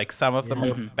interesting. these. Like some of them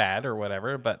are bad or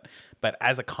whatever, but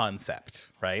as a concept,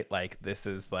 right? Like this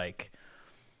is like,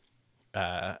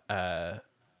 because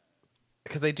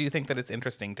I do think that it's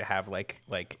interesting to have like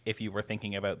if you were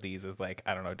thinking about these as like,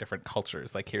 I don't know, different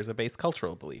cultures, like here's a base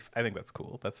cultural belief. I think that's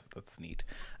cool. That's neat.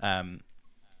 And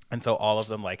so all of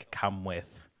them like come with,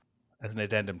 as an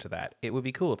addendum to that, it would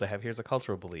be cool to have here's a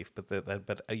cultural belief,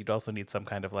 but you'd also need some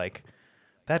kind of like,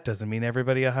 that doesn't mean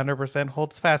everybody 100%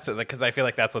 holds fast to it, because I feel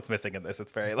like that's what's missing in this.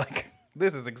 It's very like,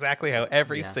 this is exactly how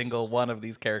every single one of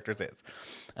these characters is.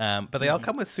 But they all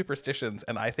come with superstitions,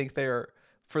 and I think they're,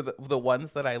 for the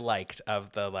ones that I liked,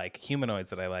 of the like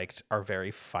humanoids that I liked, are very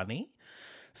funny.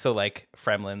 So like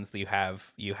Fremlins,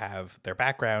 you have their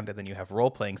background, and then you have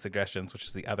role-playing suggestions, which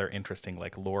is the other interesting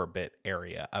like lore bit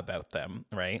area about them,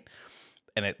 right?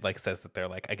 And it like says that they're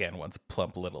like, again, once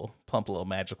plump little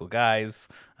magical guys.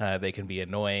 They can be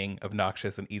annoying,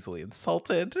 obnoxious, and easily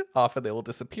insulted. Often they will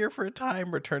disappear for a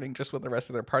time, returning just when the rest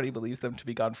of their party believes them to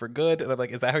be gone for good. And I'm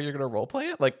like, is that how you're gonna role play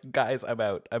it? Like, guys, I'm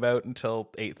out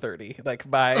until 8:30.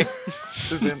 Like, bye.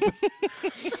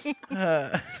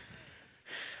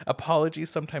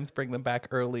 Apologies sometimes bring them back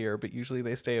earlier, but usually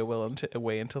they stay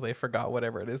away until they forgot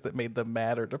whatever it is that made them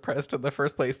mad or depressed in the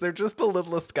first place. They're just the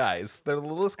littlest guys. They're the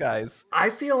littlest guys. I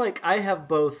feel like I have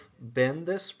both been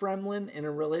this Fremlin in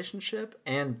a relationship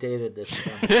and dated this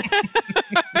Fremlin.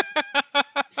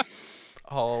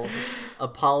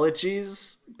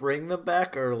 Apologies, bring them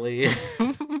back early.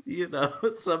 You know,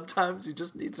 sometimes you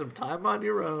just need some time on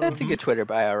your own. That's a good Twitter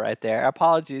bio right there.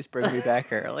 Apologies, bring me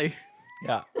back early.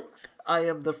 Yeah. I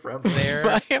am the Fremlin.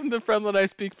 I am the Fremlin. I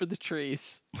speak for the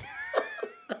trees.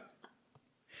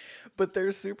 but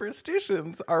their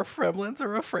superstitions are Fremlins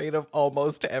are afraid of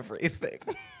almost everything.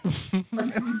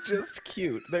 It's just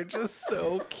cute. They're just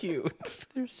so cute.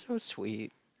 They're so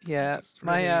sweet. Yeah, Just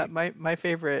my really- my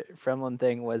favorite Fremlin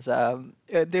thing was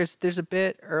there's a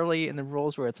bit early in the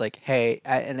rules where it's like, hey,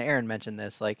 and Aaron mentioned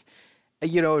this, like,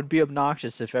 you know, it'd be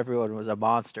obnoxious if everyone was a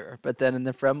monster. But then in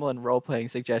the Fremlin role playing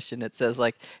suggestion, it says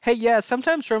like, hey, yeah,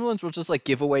 sometimes Fremlins will just like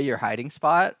give away your hiding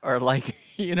spot or like,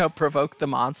 you know, provoke the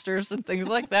monsters and things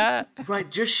like that. Right,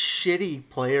 just shitty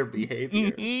player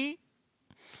behavior.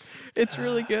 It's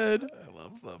really good. I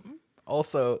love them.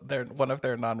 Also, one of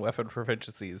their non-weapon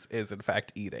proficiencies is in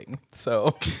fact eating.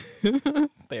 So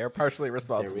they are partially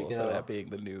responsible for go. that being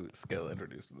the new skill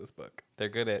introduced in this book. They're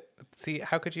good at see,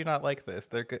 how could you not like this?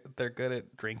 They're good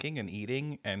at drinking and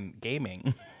eating and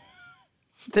gaming.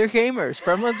 They're gamers.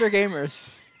 Fremlins are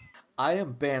gamers. I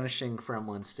am banishing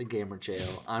Fremlins to gamer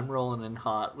jail. I'm rolling in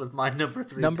hot with my number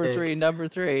 3 Number pick,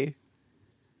 three.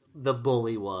 the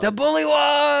Bullywug. The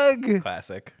Bullywug!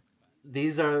 Classic.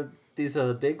 These are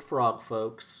the big frog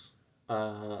folks.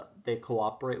 They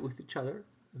cooperate with each other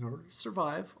in order to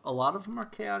survive. A lot of them are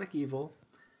chaotic evil,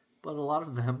 but a lot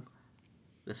of them,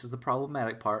 this is the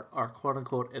problematic part, are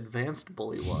quote-unquote advanced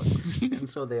bullywugs, and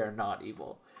so they are not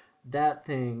evil. That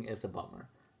thing is a bummer.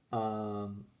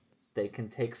 They can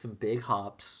take some big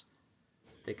hops.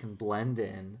 They can blend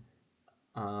in.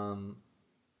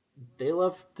 They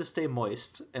love to stay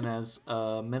moist, and as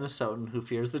a Minnesotan who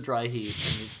fears the dry heat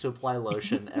and needs to apply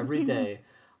lotion every day,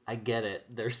 I get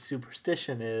it. Their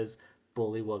superstition is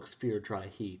bullywugs fear dry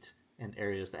heat in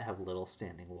areas that have little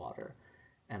standing water.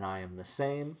 And I am the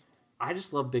same. I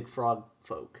just love big frog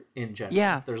folk in general.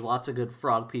 Yeah. There's lots of good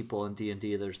frog people in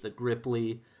D&D. There's the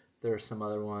Gripply. There are some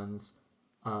other ones.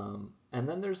 And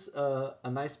then there's a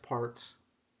nice part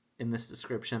in this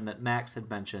description that Max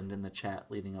had mentioned in the chat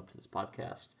leading up to this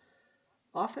podcast.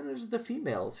 Often it is the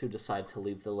females who decide to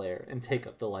leave the lair and take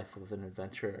up the life of an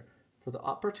adventurer, for the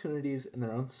opportunities in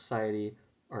their own society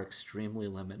are extremely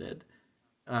limited.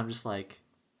 And I'm just like,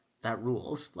 that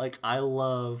rules. Like, I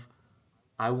want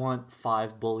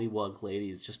 5 bullywug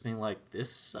ladies just being like,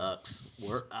 this sucks.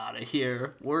 We're out of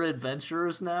here. We're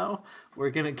adventurers now. We're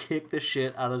gonna kick the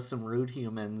shit out of some rude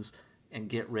humans and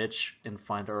get rich and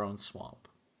find our own swamp.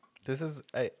 This is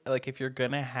like, if you're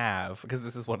gonna have, because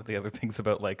this is one of the other things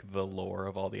about like the lore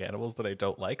of all the animals that I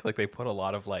don't like. Like, they put a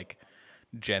lot of like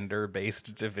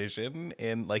gender-based division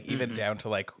in, like, even down to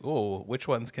like, oh, which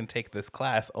ones can take this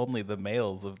class? Only the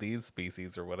males of these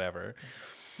species or whatever.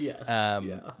 Yes.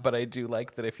 But I do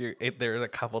like that there's a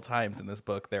couple times in this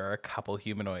book there are a couple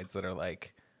humanoids that are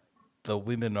like, the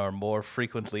women are more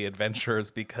frequently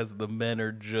adventurers because the men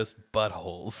are just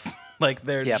buttholes. Like,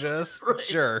 they're just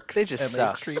jerks. They just and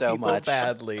suck they treat so people much.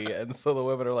 badly. And so the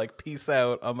women are like, peace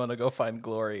out. I'm going to go find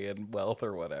glory and wealth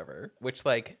or whatever. Which,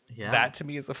 like, that to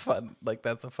me is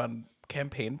that's a fun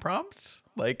campaign prompt.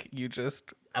 Like, you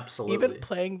just... Absolutely. Even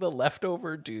playing the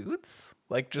leftover dudes,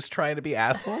 like just trying to be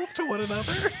assholes to one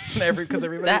another, because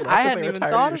everybody left I 'cause hadn't they were even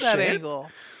tired thought of of that shit. angle.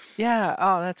 Yeah.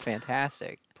 Oh, that's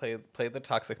fantastic. Play the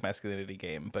toxic masculinity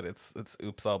game, but it's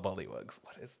oops all bullywugs.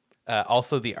 What is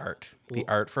also the art? The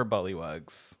art for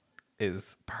bullywugs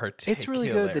is particularly. It's really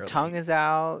good. The tongue is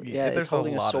out. Yeah, there's it's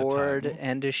holding a lot of sword tongue.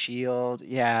 and a shield.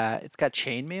 Yeah, it's got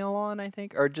chainmail on, I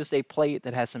think, or just a plate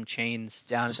that has some chains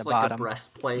down Just at the like bottom. a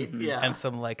breastplate. Yeah. and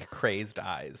some like crazed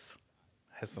eyes.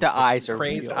 Has some The eyes are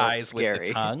crazed real eyes with scary.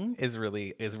 the tongue is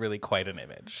really quite an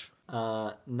image.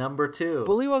 Number 2.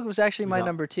 Bullywug was actually my got-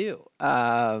 number 2.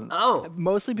 Well,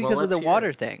 Mostly because of the let's hear water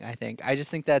it. thing. I think. I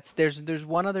just think there's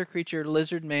one other creature,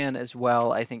 Lizard Man as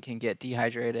well. I think can get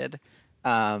dehydrated,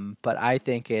 but I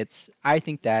think that's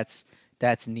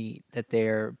neat that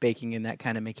they're baking in that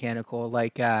kind of mechanical.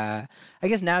 Like I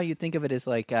guess now you think of it as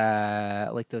like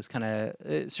those kind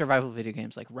of survival video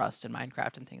games like Rust and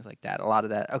Minecraft and things like that. A lot of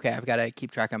that. Okay, I've got to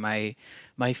keep track of my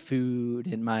food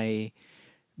and my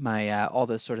all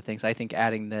those sort of things. I think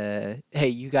adding the hey,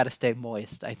 you got to stay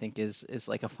moist, I think is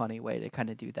like a funny way to kind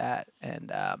of do that,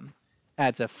 and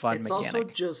adds a fun It's mechanic. also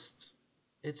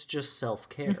just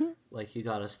self-care. Like, you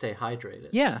gotta stay hydrated.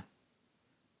 Yeah,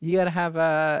 you got to have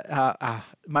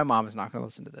my mom is not going to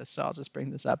listen to this, so I'll just bring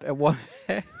this up. At one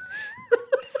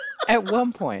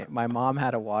point, my mom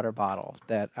had a water bottle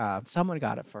that someone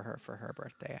got it for her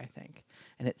birthday, I think,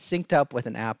 and it synced up with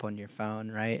an app on your phone,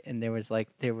 right? And there was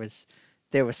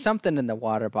something in the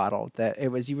water bottle that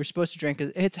you were supposed to drink.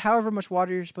 It's however much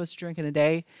water you're supposed to drink in a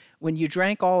day. When you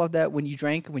drank all of that, when you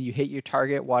hit your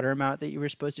target water amount that you were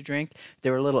supposed to drink,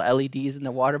 there were little LEDs in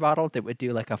the water bottle that would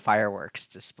do like a fireworks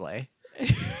display.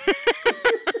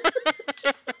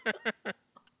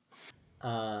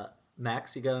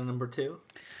 Max, you got a number 2?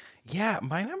 Yeah,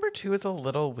 my number 2 is a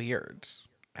little weird,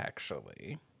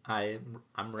 actually. I'm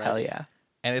ready. Hell yeah.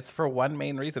 And it's for one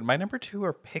main reason. My number 2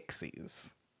 are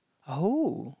pixies.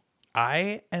 Oh.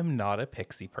 I am not a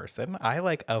pixie person. I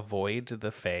like avoid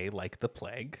the fae like the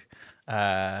plague.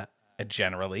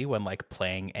 Generally when like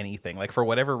playing anything, like for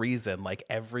whatever reason, like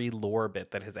every lore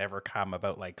bit that has ever come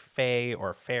about like fae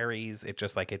or fairies, it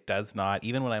just like it does not.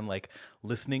 Even when I'm like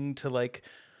listening to like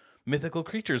mythical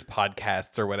creatures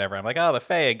podcasts or whatever, I'm like, oh, the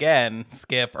fae again,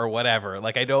 skip or whatever.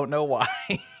 Like I don't know why.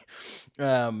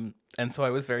 And so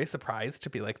I was very surprised to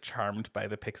be like charmed by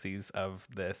the pixies of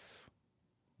this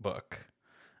book.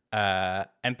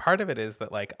 And part of it is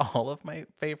that like all of my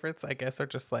favorites, I guess, are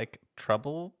just like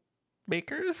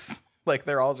troublemakers. Like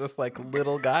they're all just like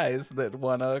little guys that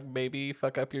want to maybe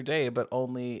fuck up your day, but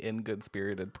only in good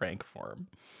spirited prank form.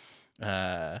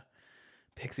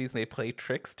 Pixies may play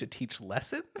tricks to teach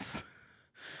lessons,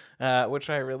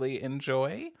 which I really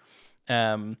enjoy.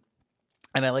 And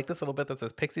I like this little bit that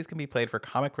says pixies can be played for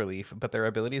comic relief, but their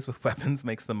abilities with weapons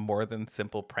makes them more than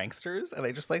simple pranksters. And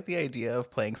I just like the idea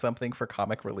of playing something for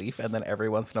comic relief and then every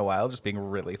once in a while just being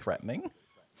really threatening.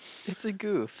 It's a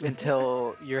goof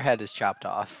until your head is chopped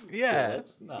off. Yeah.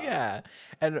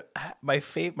 And my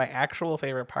actual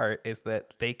favorite part is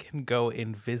that they can go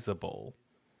invisible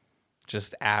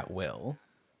just at will.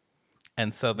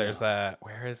 And so there's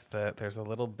there's a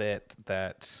little bit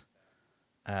that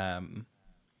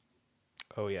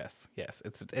oh yes,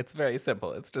 it's very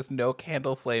simple. It's just no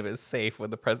candle flame is safe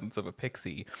when the presence of a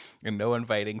pixie, and no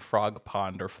inviting frog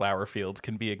pond or flower field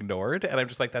can be ignored. And I'm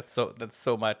just like, that's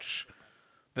so much.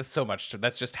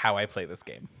 That's just how I play this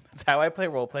game. That's how I play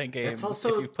role-playing games. It's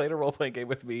also... If you've played a role-playing game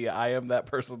with me, I am that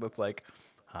person that's like,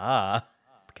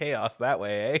 chaos that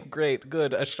way, eh? Great,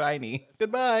 good, a shiny.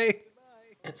 Goodbye.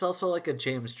 It's also like a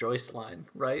James Joyce line,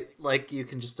 right? Like you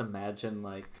can just imagine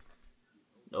like,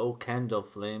 no candle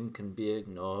flame can be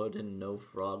ignored and no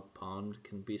frog pond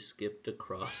can be skipped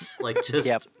across. Like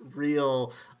just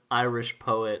real Irish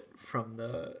poet from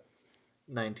the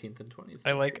 19th and 20th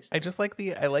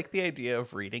century. I like the idea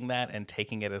of reading that and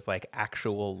taking it as like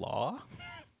actual law.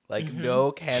 Like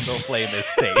no candle flame is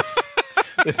safe.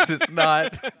 This is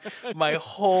not my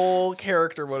whole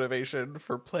character motivation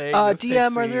for playing this DM,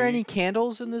 pixie. are there any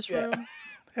candles in this room?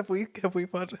 Have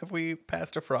we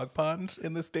passed a frog pond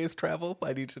in this day's travel?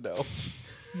 I need to know.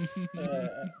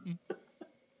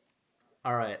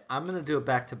 All right, I'm going to do it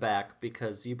back to back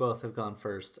because you both have gone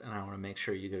first, and I want to make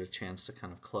sure you get a chance to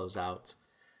kind of close out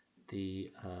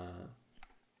the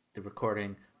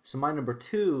recording. So my number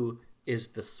 2 is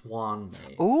the Swan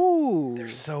Maid. Ooh, They're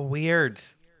so weird.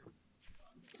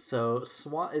 So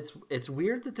swan, it's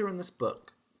weird that they're in this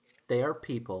book. They are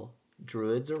people,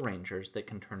 druids or rangers that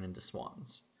can turn into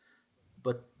swans.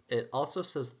 But it also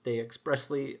says they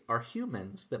expressly are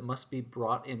humans that must be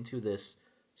brought into this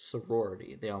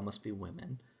sorority. They all must be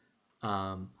women.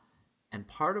 And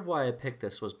part of why I picked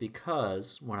this was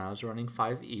because when I was running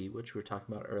 5e, which we were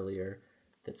talking about earlier,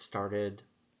 that started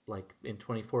like in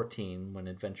 2014 when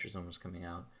Adventure Zone was coming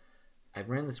out, I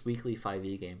ran this weekly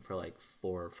 5e game for like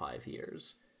 4 or 5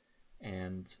 years.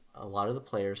 And a lot of the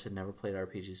players had never played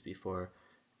RPGs before.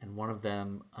 And one of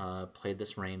them played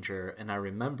this ranger. And I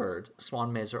remembered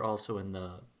Swan Maids are also in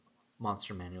the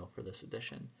monster manual for this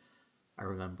edition. I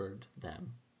remembered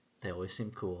them. They always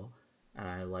seemed cool. And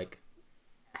I like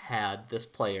had this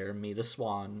player meet a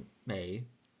Swan May.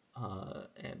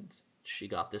 And she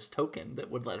got this token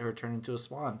that would let her turn into a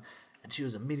swan. And she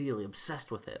was immediately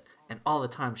obsessed with it. And all the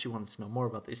time she wanted to know more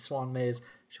about these Swan Mays.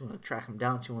 She wanted to track them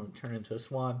down. She wanted to turn into a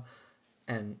swan.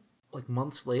 And like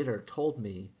months later told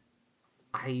me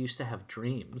I used to have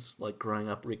dreams, like growing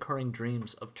up, recurring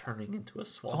dreams of turning into a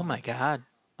swan. oh my god.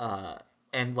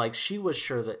 And like she was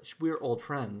sure that we were old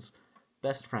friends,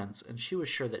 best friends, and she was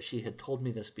sure that she had told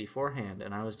me this beforehand,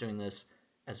 and I was doing this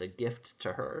as a gift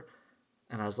to her.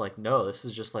 And I was like, no, this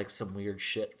is just like some weird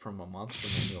shit from a monster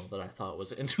manual that I thought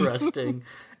was interesting.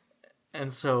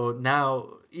 And so now,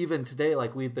 even today,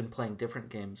 like we've been playing different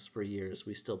games for years.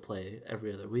 We still play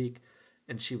every other week.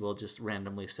 And she will just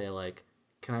randomly say like,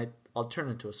 I'll turn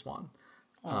into a swan.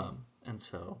 And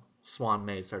so Swan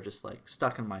Mays are just like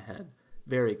stuck in my head.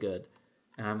 Very good.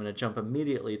 And I'm going to jump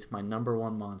immediately to my number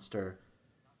 1 monster.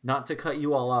 Not to cut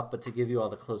you all up, but to give you all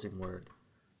the closing word.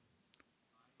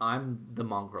 I'm the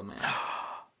Mongrel Man.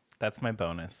 That's my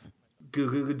bonus.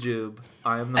 Goo goo goo joob.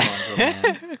 I am the Mongrel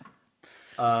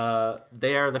Man.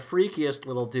 They are the freakiest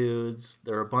little dudes.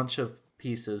 They're a bunch of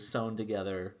pieces sewn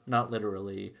together. Not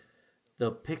literally. The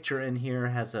picture in here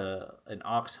has an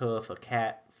ox hoof, a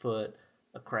cat foot,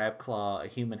 a crab claw, a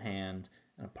human hand,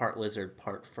 and a part lizard,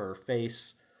 part fur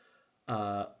face.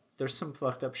 They're there's some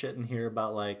fucked up shit in here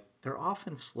about like they're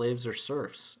often slaves or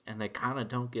serfs and they kind of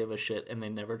don't give a shit and they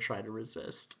never try to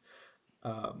resist.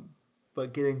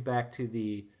 But getting back to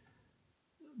the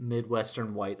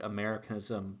Midwestern white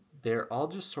Americanism, they're all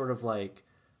just sort of like,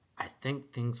 I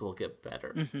think things will get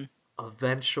better. Mm-hmm.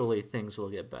 Eventually things will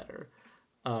get better.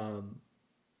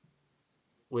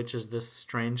 Which is this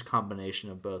strange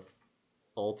combination of both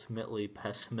ultimately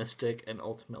pessimistic and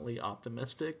ultimately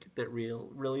optimistic that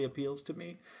really appeals to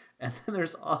me. And then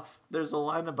there's a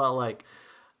line about like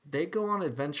they go on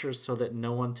adventures so that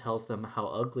no one tells them how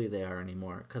ugly they are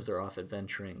anymore because they're off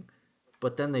adventuring.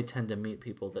 But then they tend to meet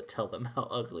people that tell them how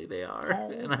ugly they are.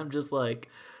 Oh. And I'm just like,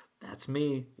 that's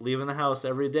me leaving the house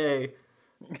every day.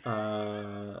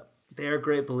 They are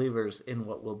great believers in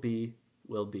what will be.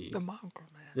 The mongrel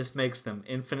man. This makes them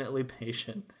infinitely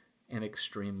patient and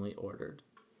extremely ordered.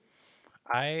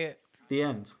 The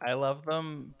end. I love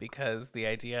them because the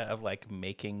idea of like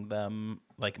making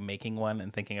one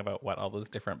and thinking about what all those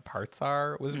different parts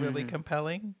are was really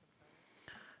compelling.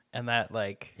 And that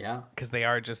like, yeah, because they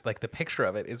are just like the picture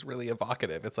of it is really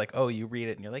evocative. It's like, oh, you read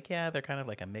it and you're like, yeah, they're kind of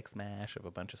like a mix mash of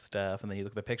a bunch of stuff. And then you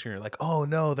look at the picture and you're like, oh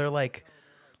no, they're like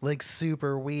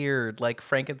super weird, like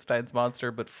Frankenstein's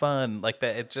monster, but fun. Like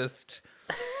that. It just,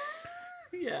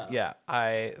 yeah.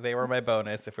 They were my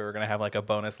bonus. If we were gonna have like a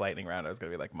bonus lightning round, I was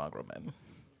gonna be like Mongrel Men.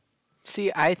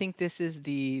 See, I think this is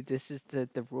the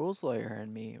rules lawyer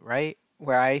in me, right?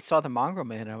 Where I saw the Mongrel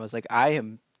Man, and I was like, I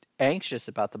am anxious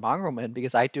about the Mongrel Man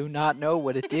because I do not know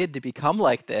what it did to become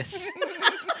like this.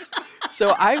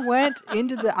 So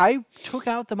I took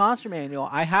out the monster manual.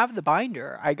 I have the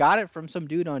binder. I got it from some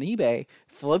dude on eBay,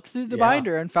 flipped through the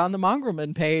binder and found the Mongrel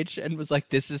Man page and was like,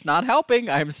 this is not helping.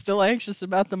 I'm still anxious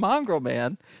about the Mongrel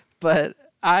Man. But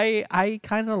I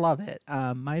kind of love it.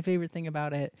 My favorite thing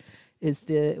about it is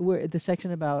the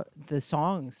section about the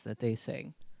songs that they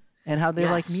sing and how they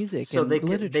like music and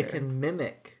literature. They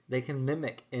can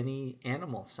mimic any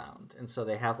animal sound. And so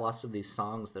they have lots of these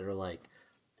songs that are like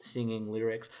singing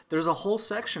lyrics. There's a whole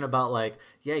section about like,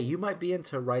 yeah, you might be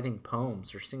into writing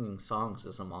poems or singing songs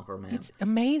as a Mongrel Man. It's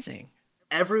amazing.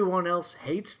 Everyone else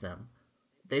hates them.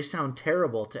 They sound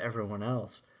terrible to everyone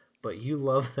else, but you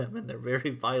love them and they're very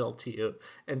vital to you.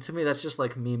 And to me, that's just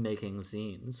like me making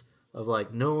zines of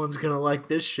like, no one's gonna like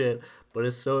this shit, but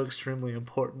it's so extremely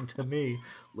important to me.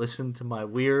 Listen to my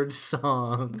weird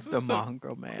songs. The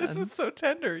Mongrel Man. This is so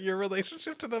tender. Your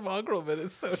relationship to the Mongrel Man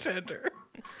is so tender.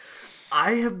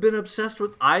 I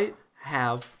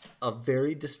have a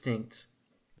very distinct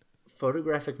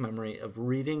photographic memory of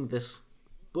reading this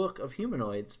book of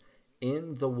humanoids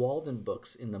in the Walden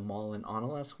books in the mall in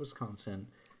Onalaska, Wisconsin,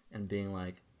 and being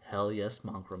like, hell yes,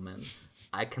 Mongrel Men.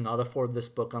 I cannot afford this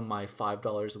book on my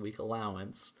 $5 a week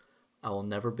allowance. I will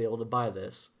never be able to buy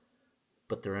this,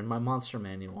 but they're in my monster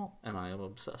manual, and I am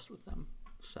obsessed with them.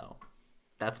 So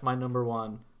that's my number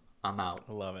one. I'm out.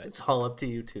 I love it. It's all up to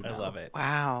you two now. I love it.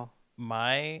 Wow.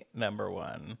 My number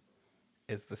one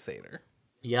is the Satyr.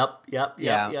 Yep.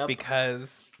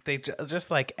 Because they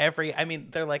just like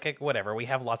they're like whatever. We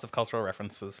have lots of cultural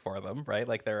references for them, right?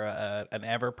 Like they're an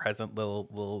ever-present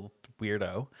little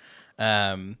weirdo.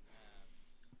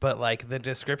 But like the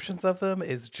descriptions of them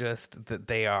is just that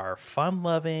they are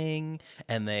fun-loving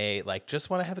and they like just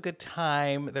want to have a good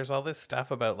time. There's all this stuff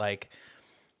about like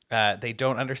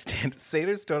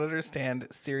satyrs don't understand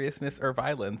seriousness or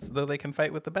violence, though they can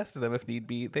fight with the best of them if need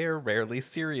be. They are rarely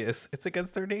serious. It's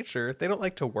against their nature. They don't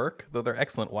like to work, though they're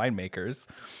excellent winemakers,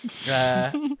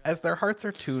 as their hearts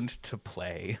are tuned to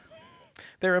play.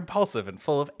 They're impulsive and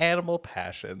full of animal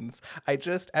passions.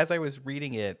 As I was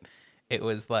reading it, it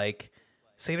was like,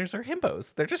 satyrs are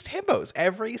himbos. They're just himbos.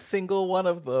 Every single one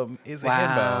of them is a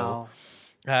himbo.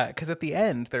 Because at the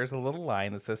end, there's a little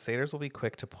line that says, satyrs will be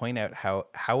quick to point out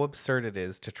how absurd it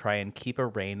is to try and keep a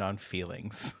rein on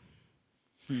feelings.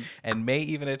 And may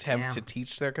even attempt to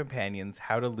teach their companions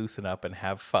how to loosen up and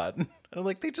have fun. And I'm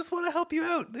like, they just want to help you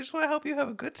out. They just want to help you have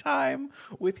a good time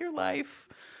with your life.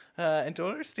 And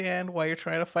don't understand why you're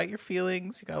trying to fight your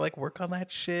feelings. You gotta like work on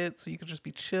that shit so you can just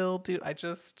be chill. Dude, I'm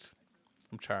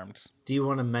charmed. Do you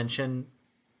want to mention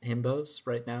himbos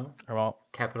right now? Well,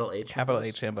 Capital H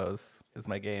Himbos is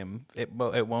my game. It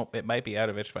might be out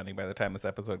of itch funding by the time this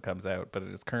episode comes out, but it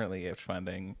is currently itch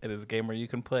funding. It is a game where you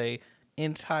can play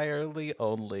entirely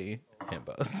only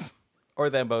himbos or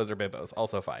thembos or bimbos,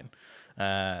 also fine.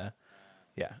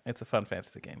 It's a fun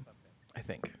fantasy game, I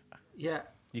think. Yeah.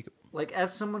 Like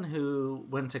as someone who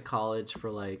went to college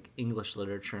for like English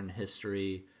literature and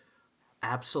history,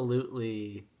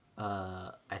 absolutely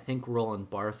I think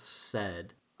Roland Barthes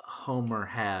said Homer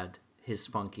had his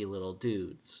funky little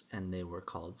dudes, and they were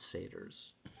called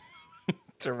satyrs.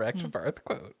 Direct Barth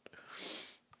quote.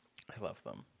 I love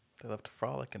them. They love to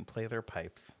frolic and play their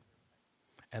pipes.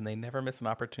 And they never miss an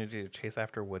opportunity to chase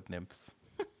after wood nymphs.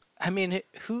 I mean,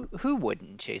 who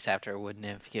wouldn't chase after a wood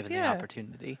nymph given the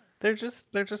opportunity? They're just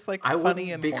like I funny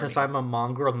wouldn't and because horny. I'm a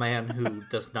mongrel man who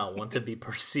does not want to be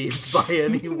perceived by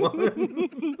anyone.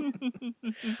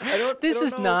 This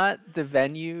is not the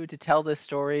venue to tell this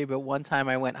story, but one time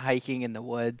I went hiking in the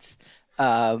woods,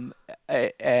 and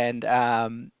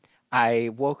I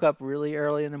woke up really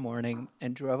early in the morning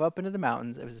and drove up into the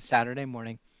mountains. It was a Saturday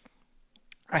morning.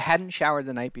 I hadn't showered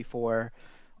the night before,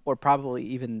 or probably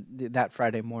even that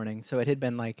Friday morning. So it had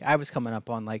been like, I was coming up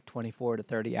on like 24 to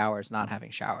 30 hours not having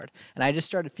showered. And I just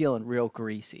started feeling real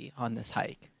greasy on this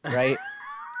hike, right?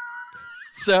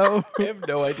 So I have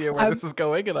no idea where this is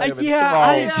going, and I am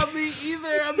yeah, enthralled. Me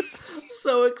either. I'm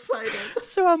so excited.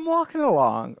 So I'm walking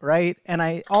along, right?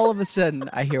 And all of a sudden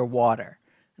I hear water.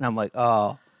 And I'm like,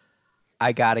 oh,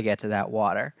 I got to get to that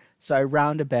water. So I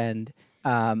round a bend.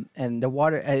 And the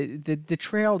water, the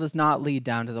trail does not lead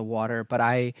down to the water, but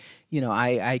I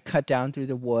cut down through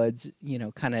the woods,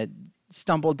 kind of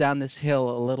stumbled down this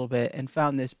hill a little bit and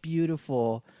found this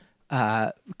beautiful,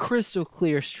 crystal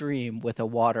clear stream with a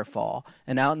waterfall.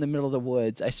 And out in the middle of the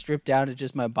woods, I stripped down to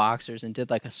just my boxers and did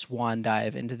like a swan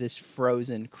dive into this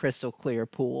frozen crystal clear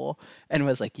pool and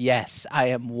was like, yes, I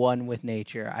am one with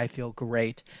nature. I feel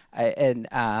great.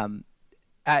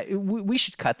 We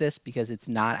should cut this because it's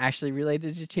not actually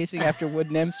related to chasing after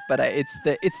wood nymphs, but it's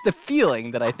the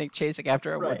feeling that I think chasing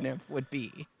after a wood nymph would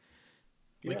be.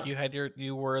 Like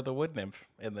you were the wood nymph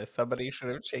in this. Somebody should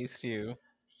have chased you.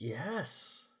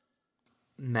 Yes.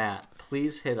 Matt,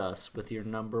 please hit us with your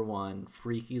number one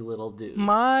freaky little dude.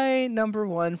 My number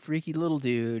one freaky little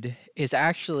dude is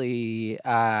actually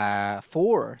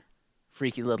 4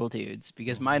 freaky little dudes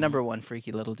because my number one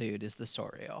freaky little dude is the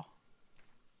Sauriel.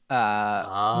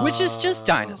 Which is just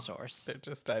dinosaurs. They're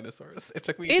just dinosaurs. It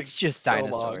took me just so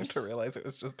dinosaurs. long to realize it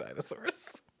was just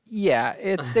dinosaurs. Yeah,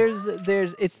 it's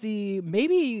the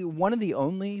maybe one of the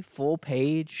only full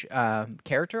page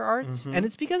character arts, and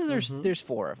it's because there's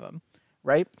 4 of them,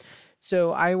 right?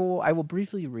 So I will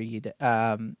briefly read.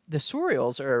 The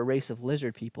Sauriels are a race of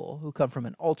lizard people who come from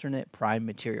an alternate prime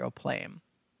material plane.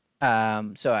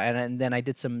 And then I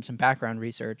did some background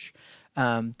research.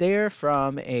 They're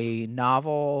from a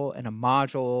novel and a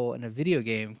module and a video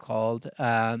game called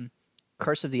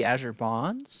Curse of the Azure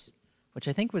Bonds, which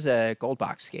I think was a gold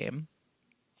box game.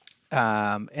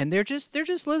 And they're just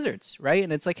lizards, right?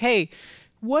 And it's like, hey,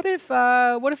 what if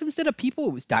instead of people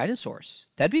it was dinosaurs?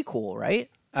 That'd be cool, right?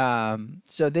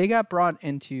 So they got brought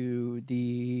into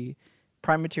the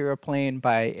prime material plane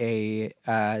by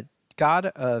a god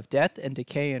of death and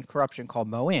decay and corruption called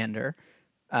Moander.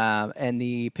 And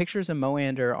the pictures of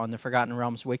Moander on the Forgotten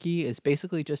Realms wiki is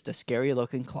basically just a scary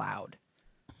looking cloud.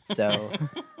 So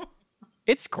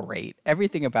it's great.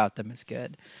 Everything about them is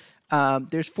good.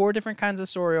 There's 4 different kinds of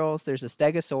Sauriels. There's a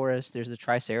Stegosaurus. There's a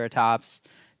Triceratops.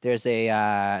 There's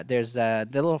the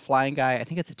little flying guy. I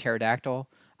think it's a pterodactyl.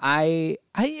 And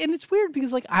it's weird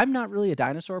because like I'm not really a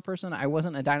dinosaur person. I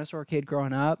wasn't a dinosaur kid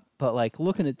growing up, but like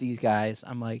looking at these guys,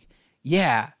 I'm like,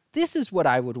 yeah. This is what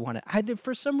I would want to.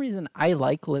 For some reason, I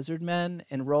like lizard men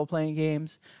in role-playing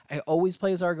games. I always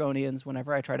play as Argonians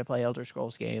whenever I try to play Elder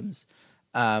Scrolls games.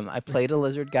 I played a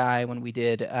lizard guy when we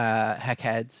did Heck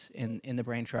Heads in the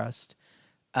Brain Trust.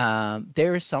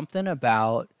 There is something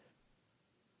about,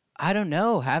 I don't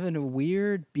know, having a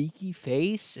weird beaky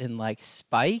face and like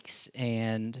spikes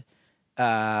and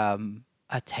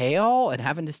a tail and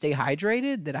having to stay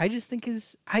hydrated that I just think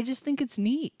it's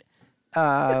neat.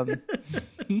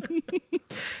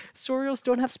 Sauriels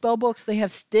don't have spell books; they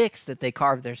have sticks that they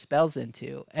carve their spells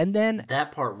into, and then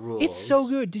that part rules. It's so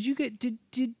good. Did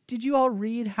you all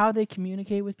read how they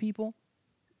communicate with people?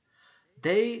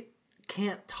 They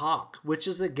can't talk, which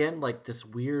is again like this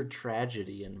weird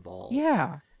tragedy involved.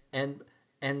 Yeah, and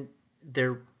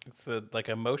they're like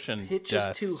emotion pitches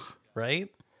dust, too right?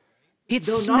 It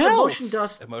no, smells. Not emotion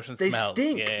dust. Emotion they smells.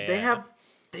 stink. Yeah.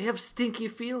 They have stinky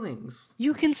feelings.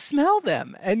 You can smell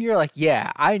them, and you're like,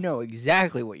 "Yeah, I know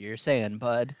exactly what you're saying,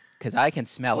 bud, because I can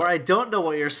smell it." Or I don't know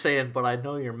what you're saying, but I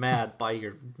know you're mad by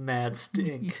your mad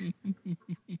stink.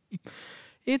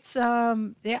 It's yeah,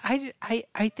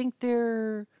 I think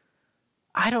they're,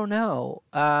 I don't know.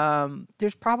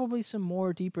 There's probably some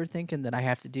more deeper thinking that I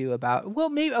have to do about. Well,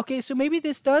 maybe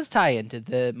this does tie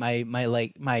into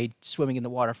my swimming in the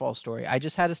waterfall story. I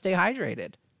just had to stay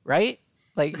hydrated, right?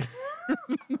 Like.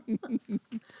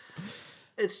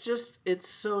 It's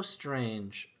so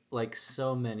strange. Like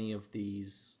so many of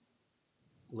these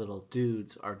little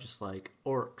dudes are just like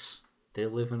orcs. They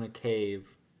live in a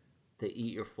cave. they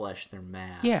eat your flesh, they're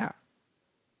mad. Yeah.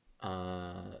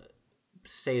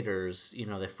 Satyrs,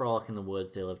 they frolic in the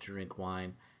woods, they love to drink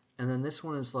wine. And then this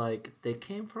one is like, they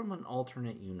came from an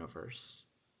alternate universe.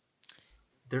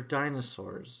 They're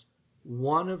dinosaurs.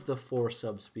 One of the 4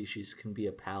 subspecies can be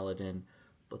a paladin,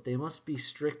 but they must be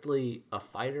strictly a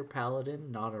fighter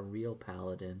paladin, not a real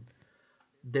paladin.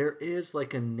 There is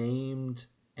like a named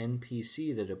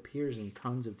NPC that appears in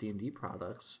tons of D&D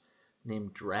products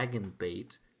named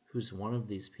Dragonbait, who's one of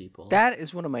these people. That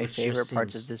is one of my Which favorite just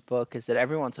parts seems- of this book, is that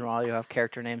every once in a while you have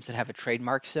character names that have a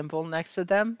trademark symbol next to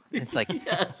them. It's like,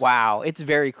 Yes. wow, it's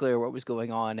very clear what was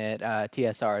going on at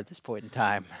TSR at this point in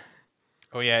time.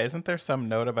 Oh yeah, isn't there some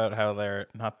note about how they're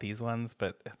not these ones,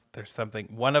 but there's something.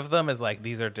 One of them is like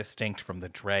these are distinct from the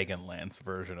Dragonlance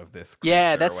version of this. Yeah,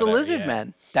 creature or that's the whatever, lizard yeah.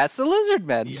 men. That's the lizard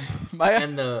men.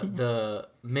 And the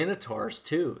Minotaurs,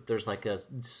 too. There's like a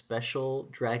special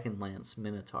Dragonlance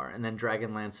Minotaur. And then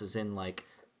Dragonlance is in like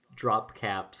drop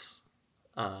caps.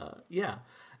 Yeah.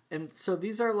 And so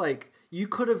these are like, you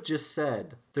could have just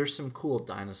said, there's some cool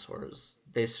dinosaurs.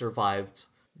 They survived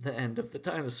the end of the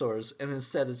dinosaurs. And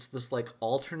instead it's this like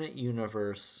alternate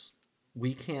universe.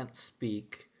 We can't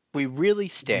speak. We really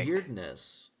stink,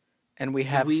 Weirdness. and we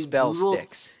have we spell will-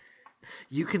 sticks.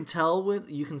 You can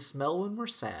smell when we're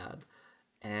sad,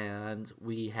 and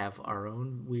we have our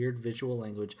own weird visual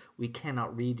language. We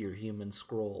cannot read your human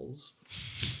scrolls.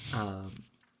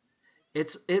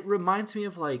 It reminds me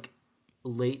of like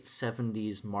late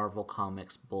 70s Marvel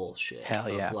Comics bullshit. Hell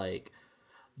yeah. Of like,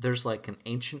 there's like an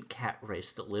ancient cat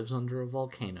race that lives under a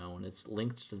volcano, and it's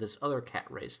linked to this other cat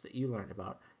race that you learned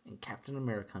about in Captain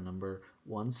America number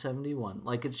 171.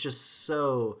 Like, it's just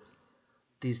so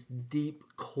these deep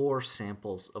core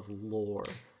samples of lore,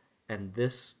 and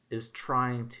this is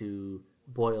trying to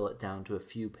boil it down to a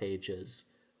few pages,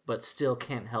 but still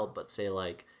can't help but say,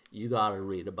 like, you gotta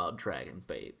read about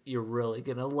Dragonbait. You're really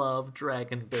gonna love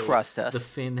Dragonbait. Trust us.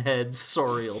 The Finhead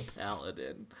Sorial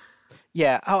Paladin.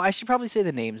 Yeah. Oh, I should probably say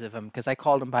the names of them because I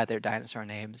called them by their dinosaur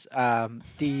names.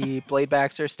 The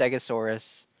Bladebacks are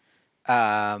Stegosaurus.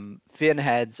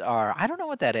 Finheads are, I don't know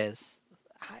what that is.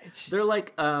 They're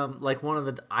like one of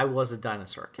the. I was a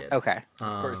dinosaur kid. Okay.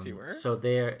 Of course you were. So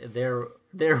they're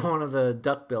one of the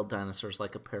duck-billed dinosaurs,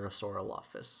 like a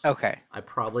Parasaurolophus. Okay. I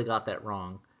probably got that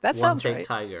wrong. That One sounds big right.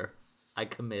 tiger. I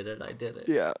committed. I did it.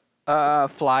 Yeah.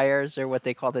 Flyers are what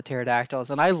they call the pterodactyls,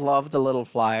 and I love the little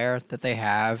flyer that they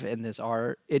have in this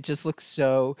art. It just looks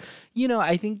so,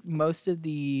 I think most of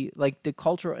the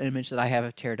cultural image that I have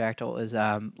of pterodactyl is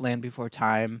Land Before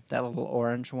Time, that little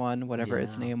orange one, whatever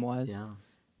its Yeah, name was. Yeah.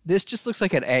 This just looks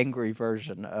like an angry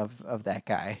version of that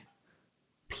guy.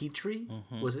 Petrie?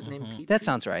 Was it named Petrie? That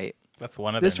sounds right. That's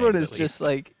one of This their one names, is at just least.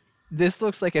 like, this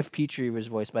looks like if Petrie was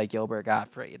voiced by Gilbert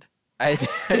Gottfried.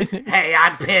 Hey,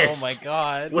 I'm Oh pissed. my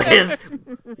god.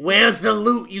 Where's the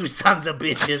loot, you sons of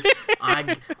bitches?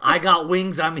 I got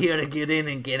wings. I'm here to get in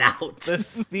and get out. The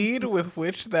speed with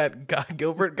which that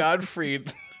Gilbert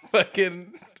Gottfried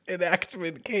fucking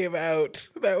enactment came out,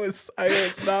 I was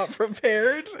not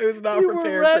prepared. I was not You were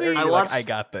prepared ready. for it. I You're like, watched- I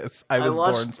got this. I was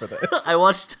born for this. I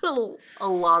watched a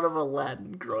lot of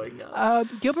Aladdin growing up.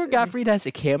 Gilbert Gottfried has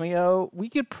a cameo. We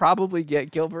could probably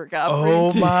get Gilbert Gottfried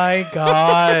Oh my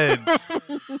god.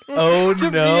 Oh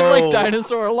to no. be like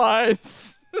Dinosaur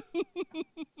Lines.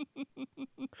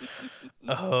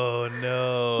 Oh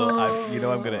no.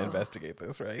 I'm going to investigate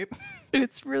this, right?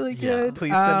 It's really Yeah. good.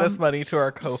 Please send us money to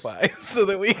our Ko-Fi so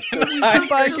that we can buy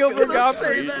buy Just Gilbert gonna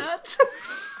say Gottfried. that.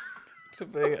 to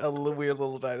be a weird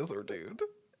little dinosaur dude.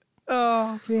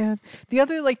 Oh man, the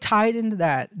other tied into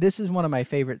that. This is one of my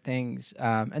favorite things,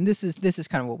 and this is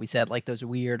kind of what we said, like those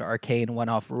weird arcane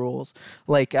one-off rules.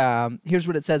 Here's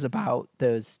what it says about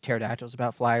those pterodactyls,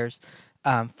 about flyers.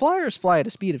 Flyers fly at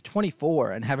a speed of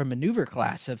 24 and have a maneuver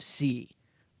class of C.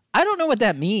 I don't know what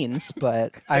that means,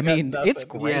 but I mean, nothing. it's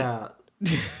great. Yeah.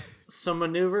 So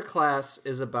maneuver class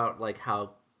is about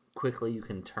how quickly you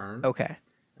can turn. Okay.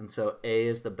 And so A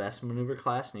is the best maneuver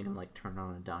class, and you can turn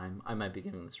on a dime. I might be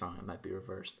getting this wrong. It might be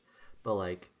reversed.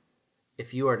 But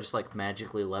if you are just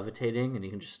magically levitating and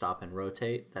you can just stop and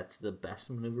rotate, that's the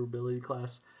best maneuverability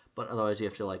class. But otherwise, you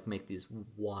have to make these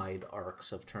wide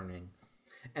arcs of turning.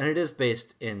 And it is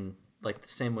based in the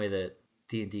same way that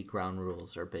D&D ground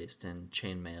rules are based in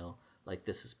chainmail.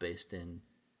 This is based in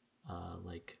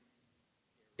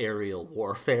aerial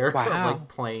warfare. Wow.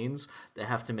 Planes that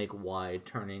have to make wide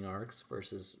turning arcs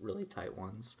versus really tight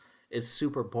ones. It's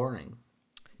super boring.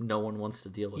 No one wants to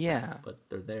deal with that, but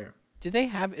they're there.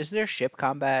 Is there ship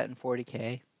combat in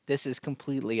 40K? This is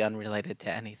completely unrelated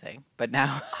to anything, but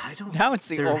now I don't. now it's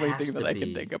the there only has thing that to I can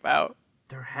be. think about.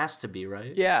 There has to be,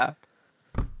 right? Yeah.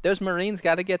 Those Marines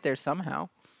got to get there somehow.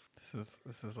 This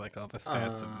is like all the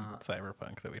stats in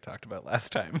Cyberpunk that we talked about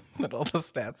last time. That all the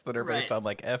stats that are based on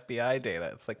like FBI data.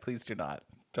 It's like, please do not.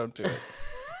 Don't do it.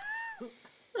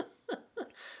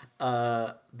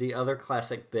 The other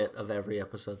classic bit of every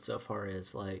episode so far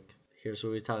is like, here's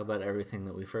where we talk about everything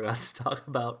that we forgot to talk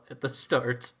about at the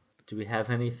start. Do we have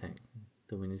anything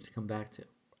that we need to come back to?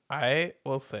 I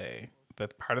will say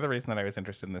that part of the reason that I was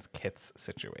interested in this kits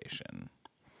situation.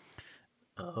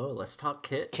 Oh, let's talk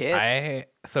kits.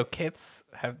 So kits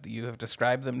you have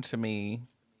described them to me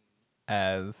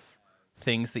as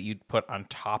things that you'd put on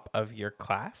top of your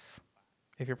class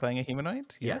if you're playing a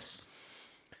humanoid. Yes.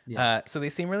 Yeah. So they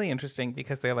seem really interesting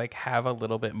because they like have a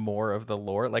little bit more of the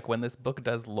lore. Like when this book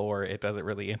does lore, it does it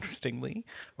really interestingly,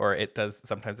 or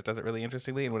sometimes it does it really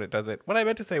interestingly. And when it does it, what I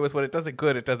meant to say was when it does it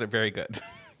good, it does it very good.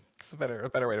 It's a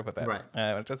better way to put that. Right.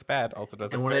 When it does bad, also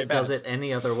does it and when very it does bad. it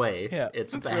any other way,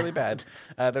 it's bad. Really bad.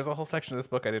 There's a whole section of this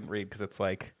book I didn't read because it's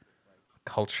like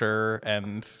culture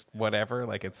and whatever.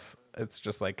 Like it's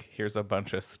just like, here's a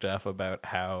bunch of stuff about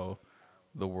how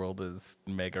the world is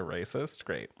mega racist.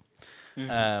 Great.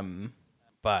 Mm-hmm.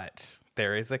 But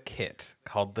there is a kit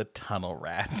called the Tunnel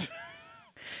Rat.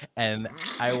 And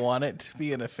I want it to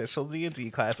be an official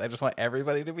D&D class. I just want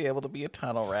everybody to be able to be a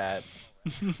tunnel rat.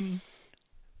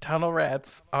 Tunnel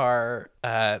rats tunnel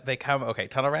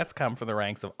rats come from the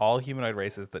ranks of all humanoid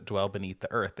races that dwell beneath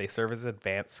the earth. They serve as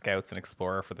advanced scouts and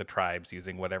explorer for the tribes,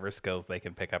 using whatever skills they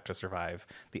can pick up to survive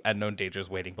the unknown dangers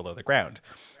waiting below the ground.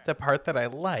 The part that I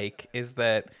like is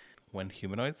that when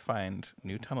humanoids find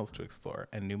new tunnels to explore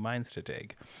and new mines to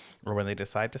dig, or when they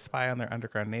decide to spy on their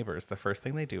underground neighbors, the first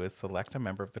thing they do is select a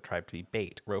member of the tribe to be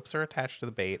bait. Ropes are attached to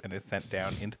the bait and is sent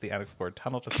down into the unexplored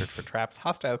tunnel to search for traps,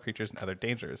 hostile creatures, and other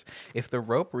dangers. If the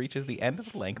rope reaches the end of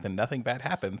the length and nothing bad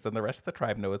happens, then the rest of the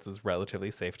tribe knows it's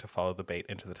relatively safe to follow the bait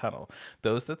into the tunnel.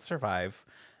 Those that survive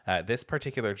this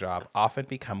particular job often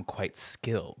become quite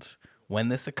skilled. When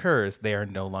this occurs, they are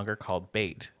no longer called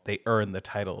bait. They earn the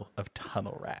title of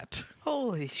Tunnel Rat.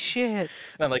 Holy shit.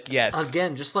 And I'm like, yes.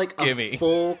 Again, just like a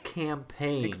full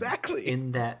campaign. Exactly.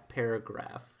 In that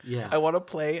paragraph. Yeah. I want to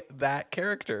play that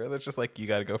character. That's just like, you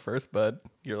got to go first, bud.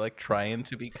 You're like trying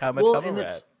to become a Tunnel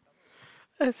Rat.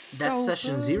 That's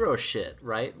session 0 shit,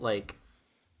 right? Like,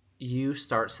 you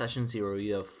start session 0,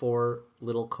 you have 4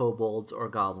 little kobolds or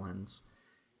goblins.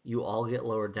 You all get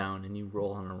lowered down and you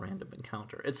roll on a random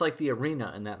encounter. It's like the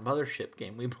arena in that Mothership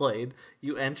game we played.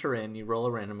 You enter in, you roll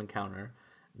a random encounter.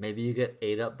 Maybe you get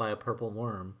ate up by a purple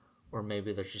worm, or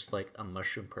maybe there's just like a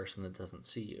mushroom person that doesn't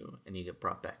see you and you get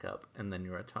brought back up and then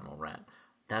you're a tunnel rat.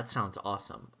 That sounds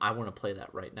awesome. I want to play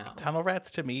that right now. Tunnel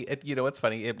rats to me, you know what's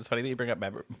funny? It's funny that you bring up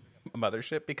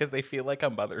Mothership because they feel like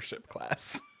a Mothership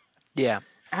class. Yeah.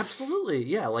 Absolutely,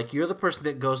 yeah. Like, you're the person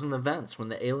that goes in the vents. When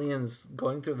the alien's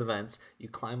going through the vents, you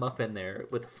climb up in there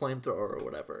with a flamethrower or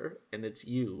whatever, and it's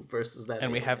you versus that And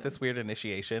alien. we have this weird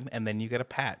initiation, and then you get a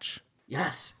patch.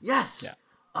 Yes! Yeah.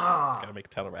 Gotta make a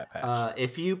Tunnel Rat patch.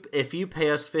 If you pay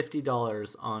us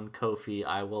 $50 on Ko-fi,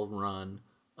 I will run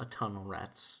a Tunnel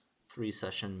Rats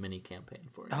 3-session mini campaign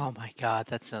for you. Oh my god,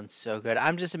 that sounds so good.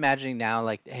 I'm just imagining now,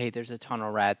 like, hey, there's a tunnel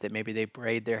rat that maybe they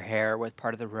braid their hair with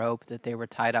part of the rope that they were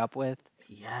tied up with.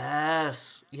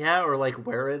 Yes. Yeah, or like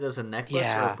wear it as a necklace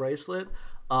or a bracelet.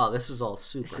 Oh, this is all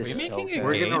super. This Are we is making so a good. game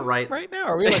We're gonna write right now?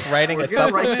 Are we like writing a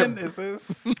gonna write supplement? Is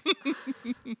this?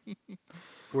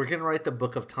 We're gonna write the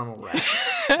book of Tunnel Rats.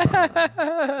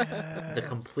 The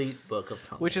complete book of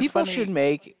Tunnel Which Rats. is People funny. should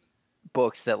make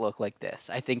books that look like this.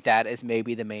 I think that is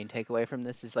maybe the main takeaway from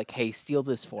this is like, hey, steal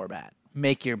this format.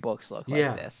 Make your books look Yeah.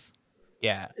 like this.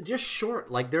 Yeah. Just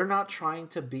short. Like, they're not trying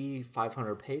to be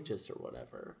 500 pages or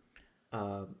whatever.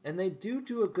 And they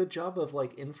do a good job of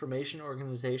like information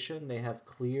organization. They have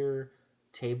clear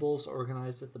tables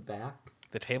organized at the back.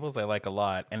 The tables I like a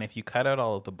lot, and if you cut out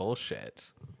all of the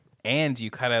bullshit and you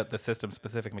cut out the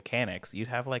system-specific mechanics, you'd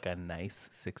have like a nice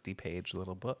 60-page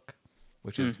little book,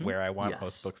 which is where I want Yes.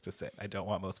 most books to sit. I don't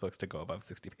want most books to go above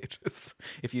 60 pages.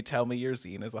 If you tell me your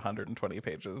zine is 120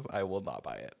 pages, I will not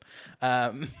buy it.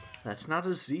 That's not a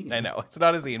zine. I know it's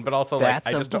not a zine, but also That's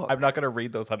like a I just don't, book. I'm not going to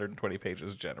read those 120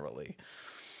 pages generally.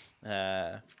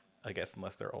 I guess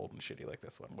unless they're old and shitty like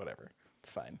this one, whatever.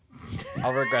 It's fine.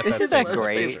 I'll regret that. Isn't that sooner or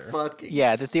great? later. Fucking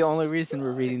Yeah, that the only reason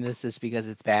we're reading this is because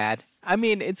it's bad. I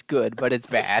mean, it's good, but it's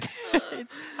bad.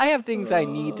 I have things I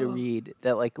need to read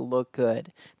that like look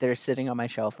good that are sitting on my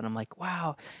shelf, and I'm like,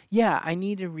 wow, yeah, I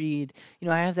need to read. You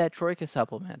know, I have that Troika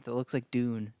supplement that looks like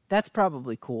Dune. That's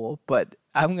probably cool, but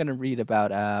I'm gonna read about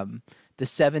the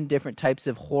 7 different types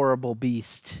of horrible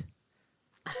beast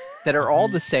that are all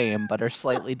the same but are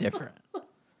slightly different.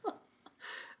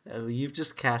 You've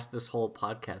just cast this whole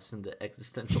podcast into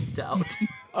existential doubt.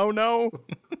 Oh no.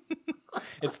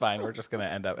 It's fine. We're just gonna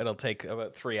end up. It'll take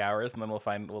about 3 hours, and then we'll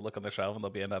look on the shelf, and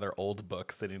there'll be another old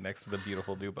book sitting next to the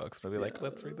beautiful new books. We'll be like,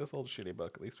 let's read this old shitty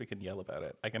book. At least we can yell about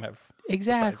it. I can have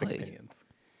Exactly. surprising opinions.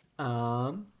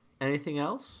 Anything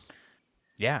else?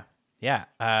 Yeah.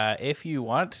 If you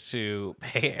want to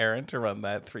pay Aaron to run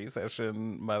that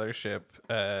 3-session Mothership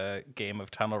game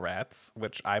of Tunnel Rats,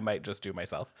 which I might just do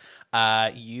myself,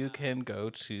 you can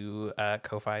go to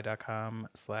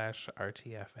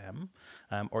ko-fi.com/rtfm,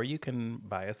 or you can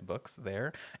buy us books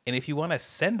there. And if you want to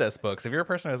send us books, if you're a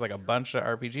person who has like a bunch of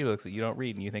RPG books that you don't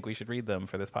read and you think we should read them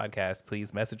for this podcast,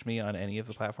 please message me on any of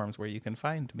the platforms where you can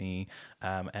find me,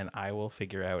 and I will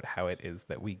figure out how it is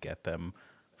that we get them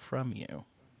from you.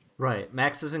 Right.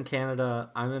 Max is in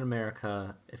Canada. I'm in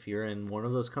America. If you're in one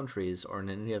of those countries or in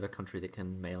any other country that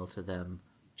can mail to them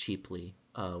cheaply,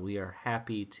 we are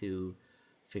happy to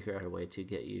figure out a way to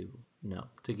get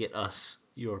us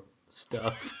your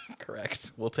stuff. Correct.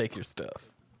 We'll take your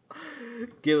stuff.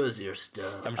 Give us your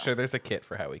stuff. I'm sure there's a kit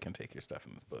for how we can take your stuff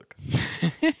in this book.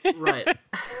 Right.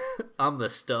 I'm the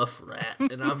stuff rat,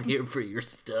 and I'm here for your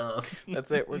stuff.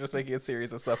 That's it. We're just making a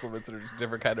series of supplements that are just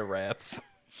different kind of rats.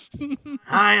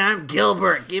 Hi, I'm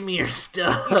Gilbert. Give me your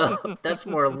stuff. That's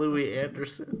more Louis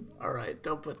Anderson. All right,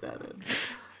 don't put that in.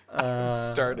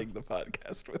 I'm starting the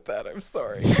podcast with that. I'm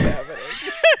sorry. It's happening.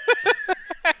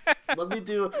 Let me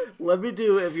do.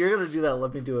 If you're gonna do that,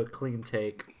 let me do a clean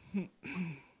take.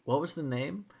 What was the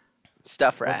name?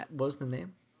 Stuff rat. What was the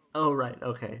name? Oh, right.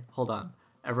 Okay, hold on.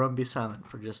 Everyone, be silent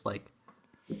for just like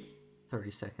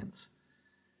 30 seconds.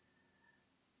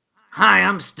 Hi,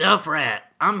 I'm Stuff Rat.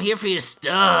 I'm here for your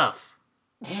stuff.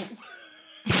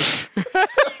 Is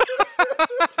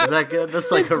that good? That's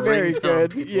like It's a very ringtone.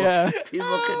 good. People, Yeah.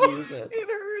 people can use it. It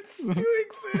hurts to exist.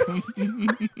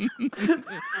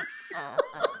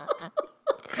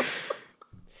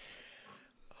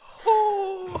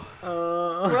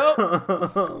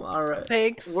 Well, all right.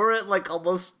 Thanks. We're at like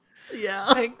almost.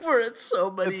 Yeah. Thanks. We're at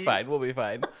so many. It's fine. We'll be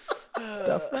fine.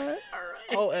 Stuff rat. All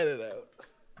right. I'll edit out.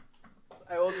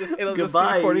 It'll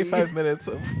Goodbye. just be 45 minutes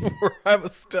of where I'm a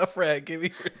stuff rat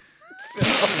giving your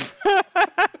stuff.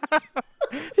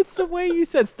 It's the way you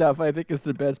said stuff, I think, is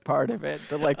the best part of it.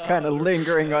 The like kind of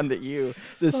lingering on the you.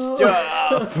 The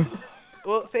stuff.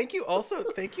 Well, thank you,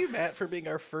 Matt, for being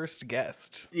our first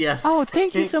guest. Yes. Oh,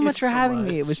 thank you so much for having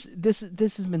me. It much. was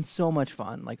this has been so much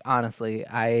fun. Like honestly,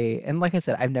 like I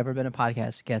said, I've never been a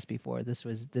podcast guest before. This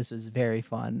was very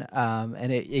fun.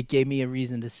 And it gave me a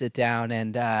reason to sit down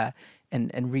and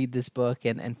read this book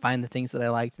and find the things that I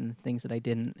liked and the things that I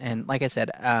didn't. And like I said,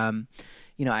 I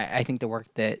think the work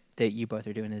that you both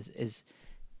are doing is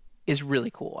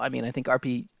really cool. I mean, I think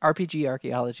RPG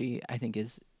archaeology, I think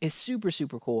is super,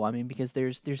 super cool. I mean, because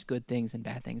there's good things and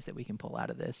bad things that we can pull out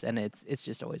of this, and it's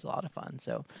just always a lot of fun.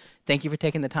 So thank you for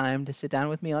taking the time to sit down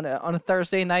with me on a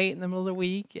Thursday night in the middle of the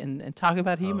week and talk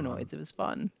about humanoids. It was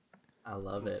fun. I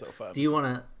love it. So fun. Do you want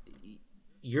to?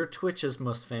 Your Twitch's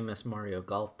most famous Mario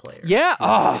Golf player. Yeah. Do you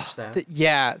wanna pitch that?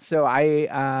 Yeah. So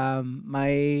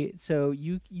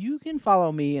you can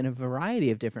follow me in a variety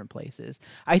of different places.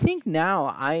 I think now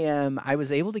I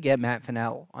was able to get Matt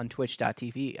Fennell on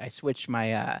twitch.tv. I switched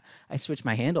my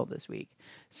handle this week.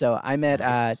 So I'm at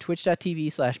Nice.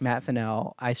 twitch.tv/Matt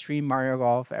Fennell. I stream Mario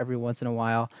Golf every once in a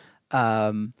while.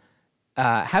 Haven't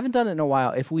done it in a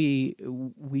while. If we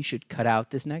should cut out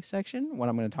this next section when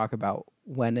I'm going to talk about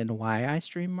when and why I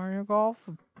stream Mario Golf.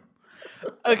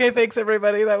 Okay, thanks,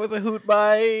 everybody. That was a hoot.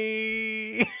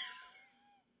 Bye.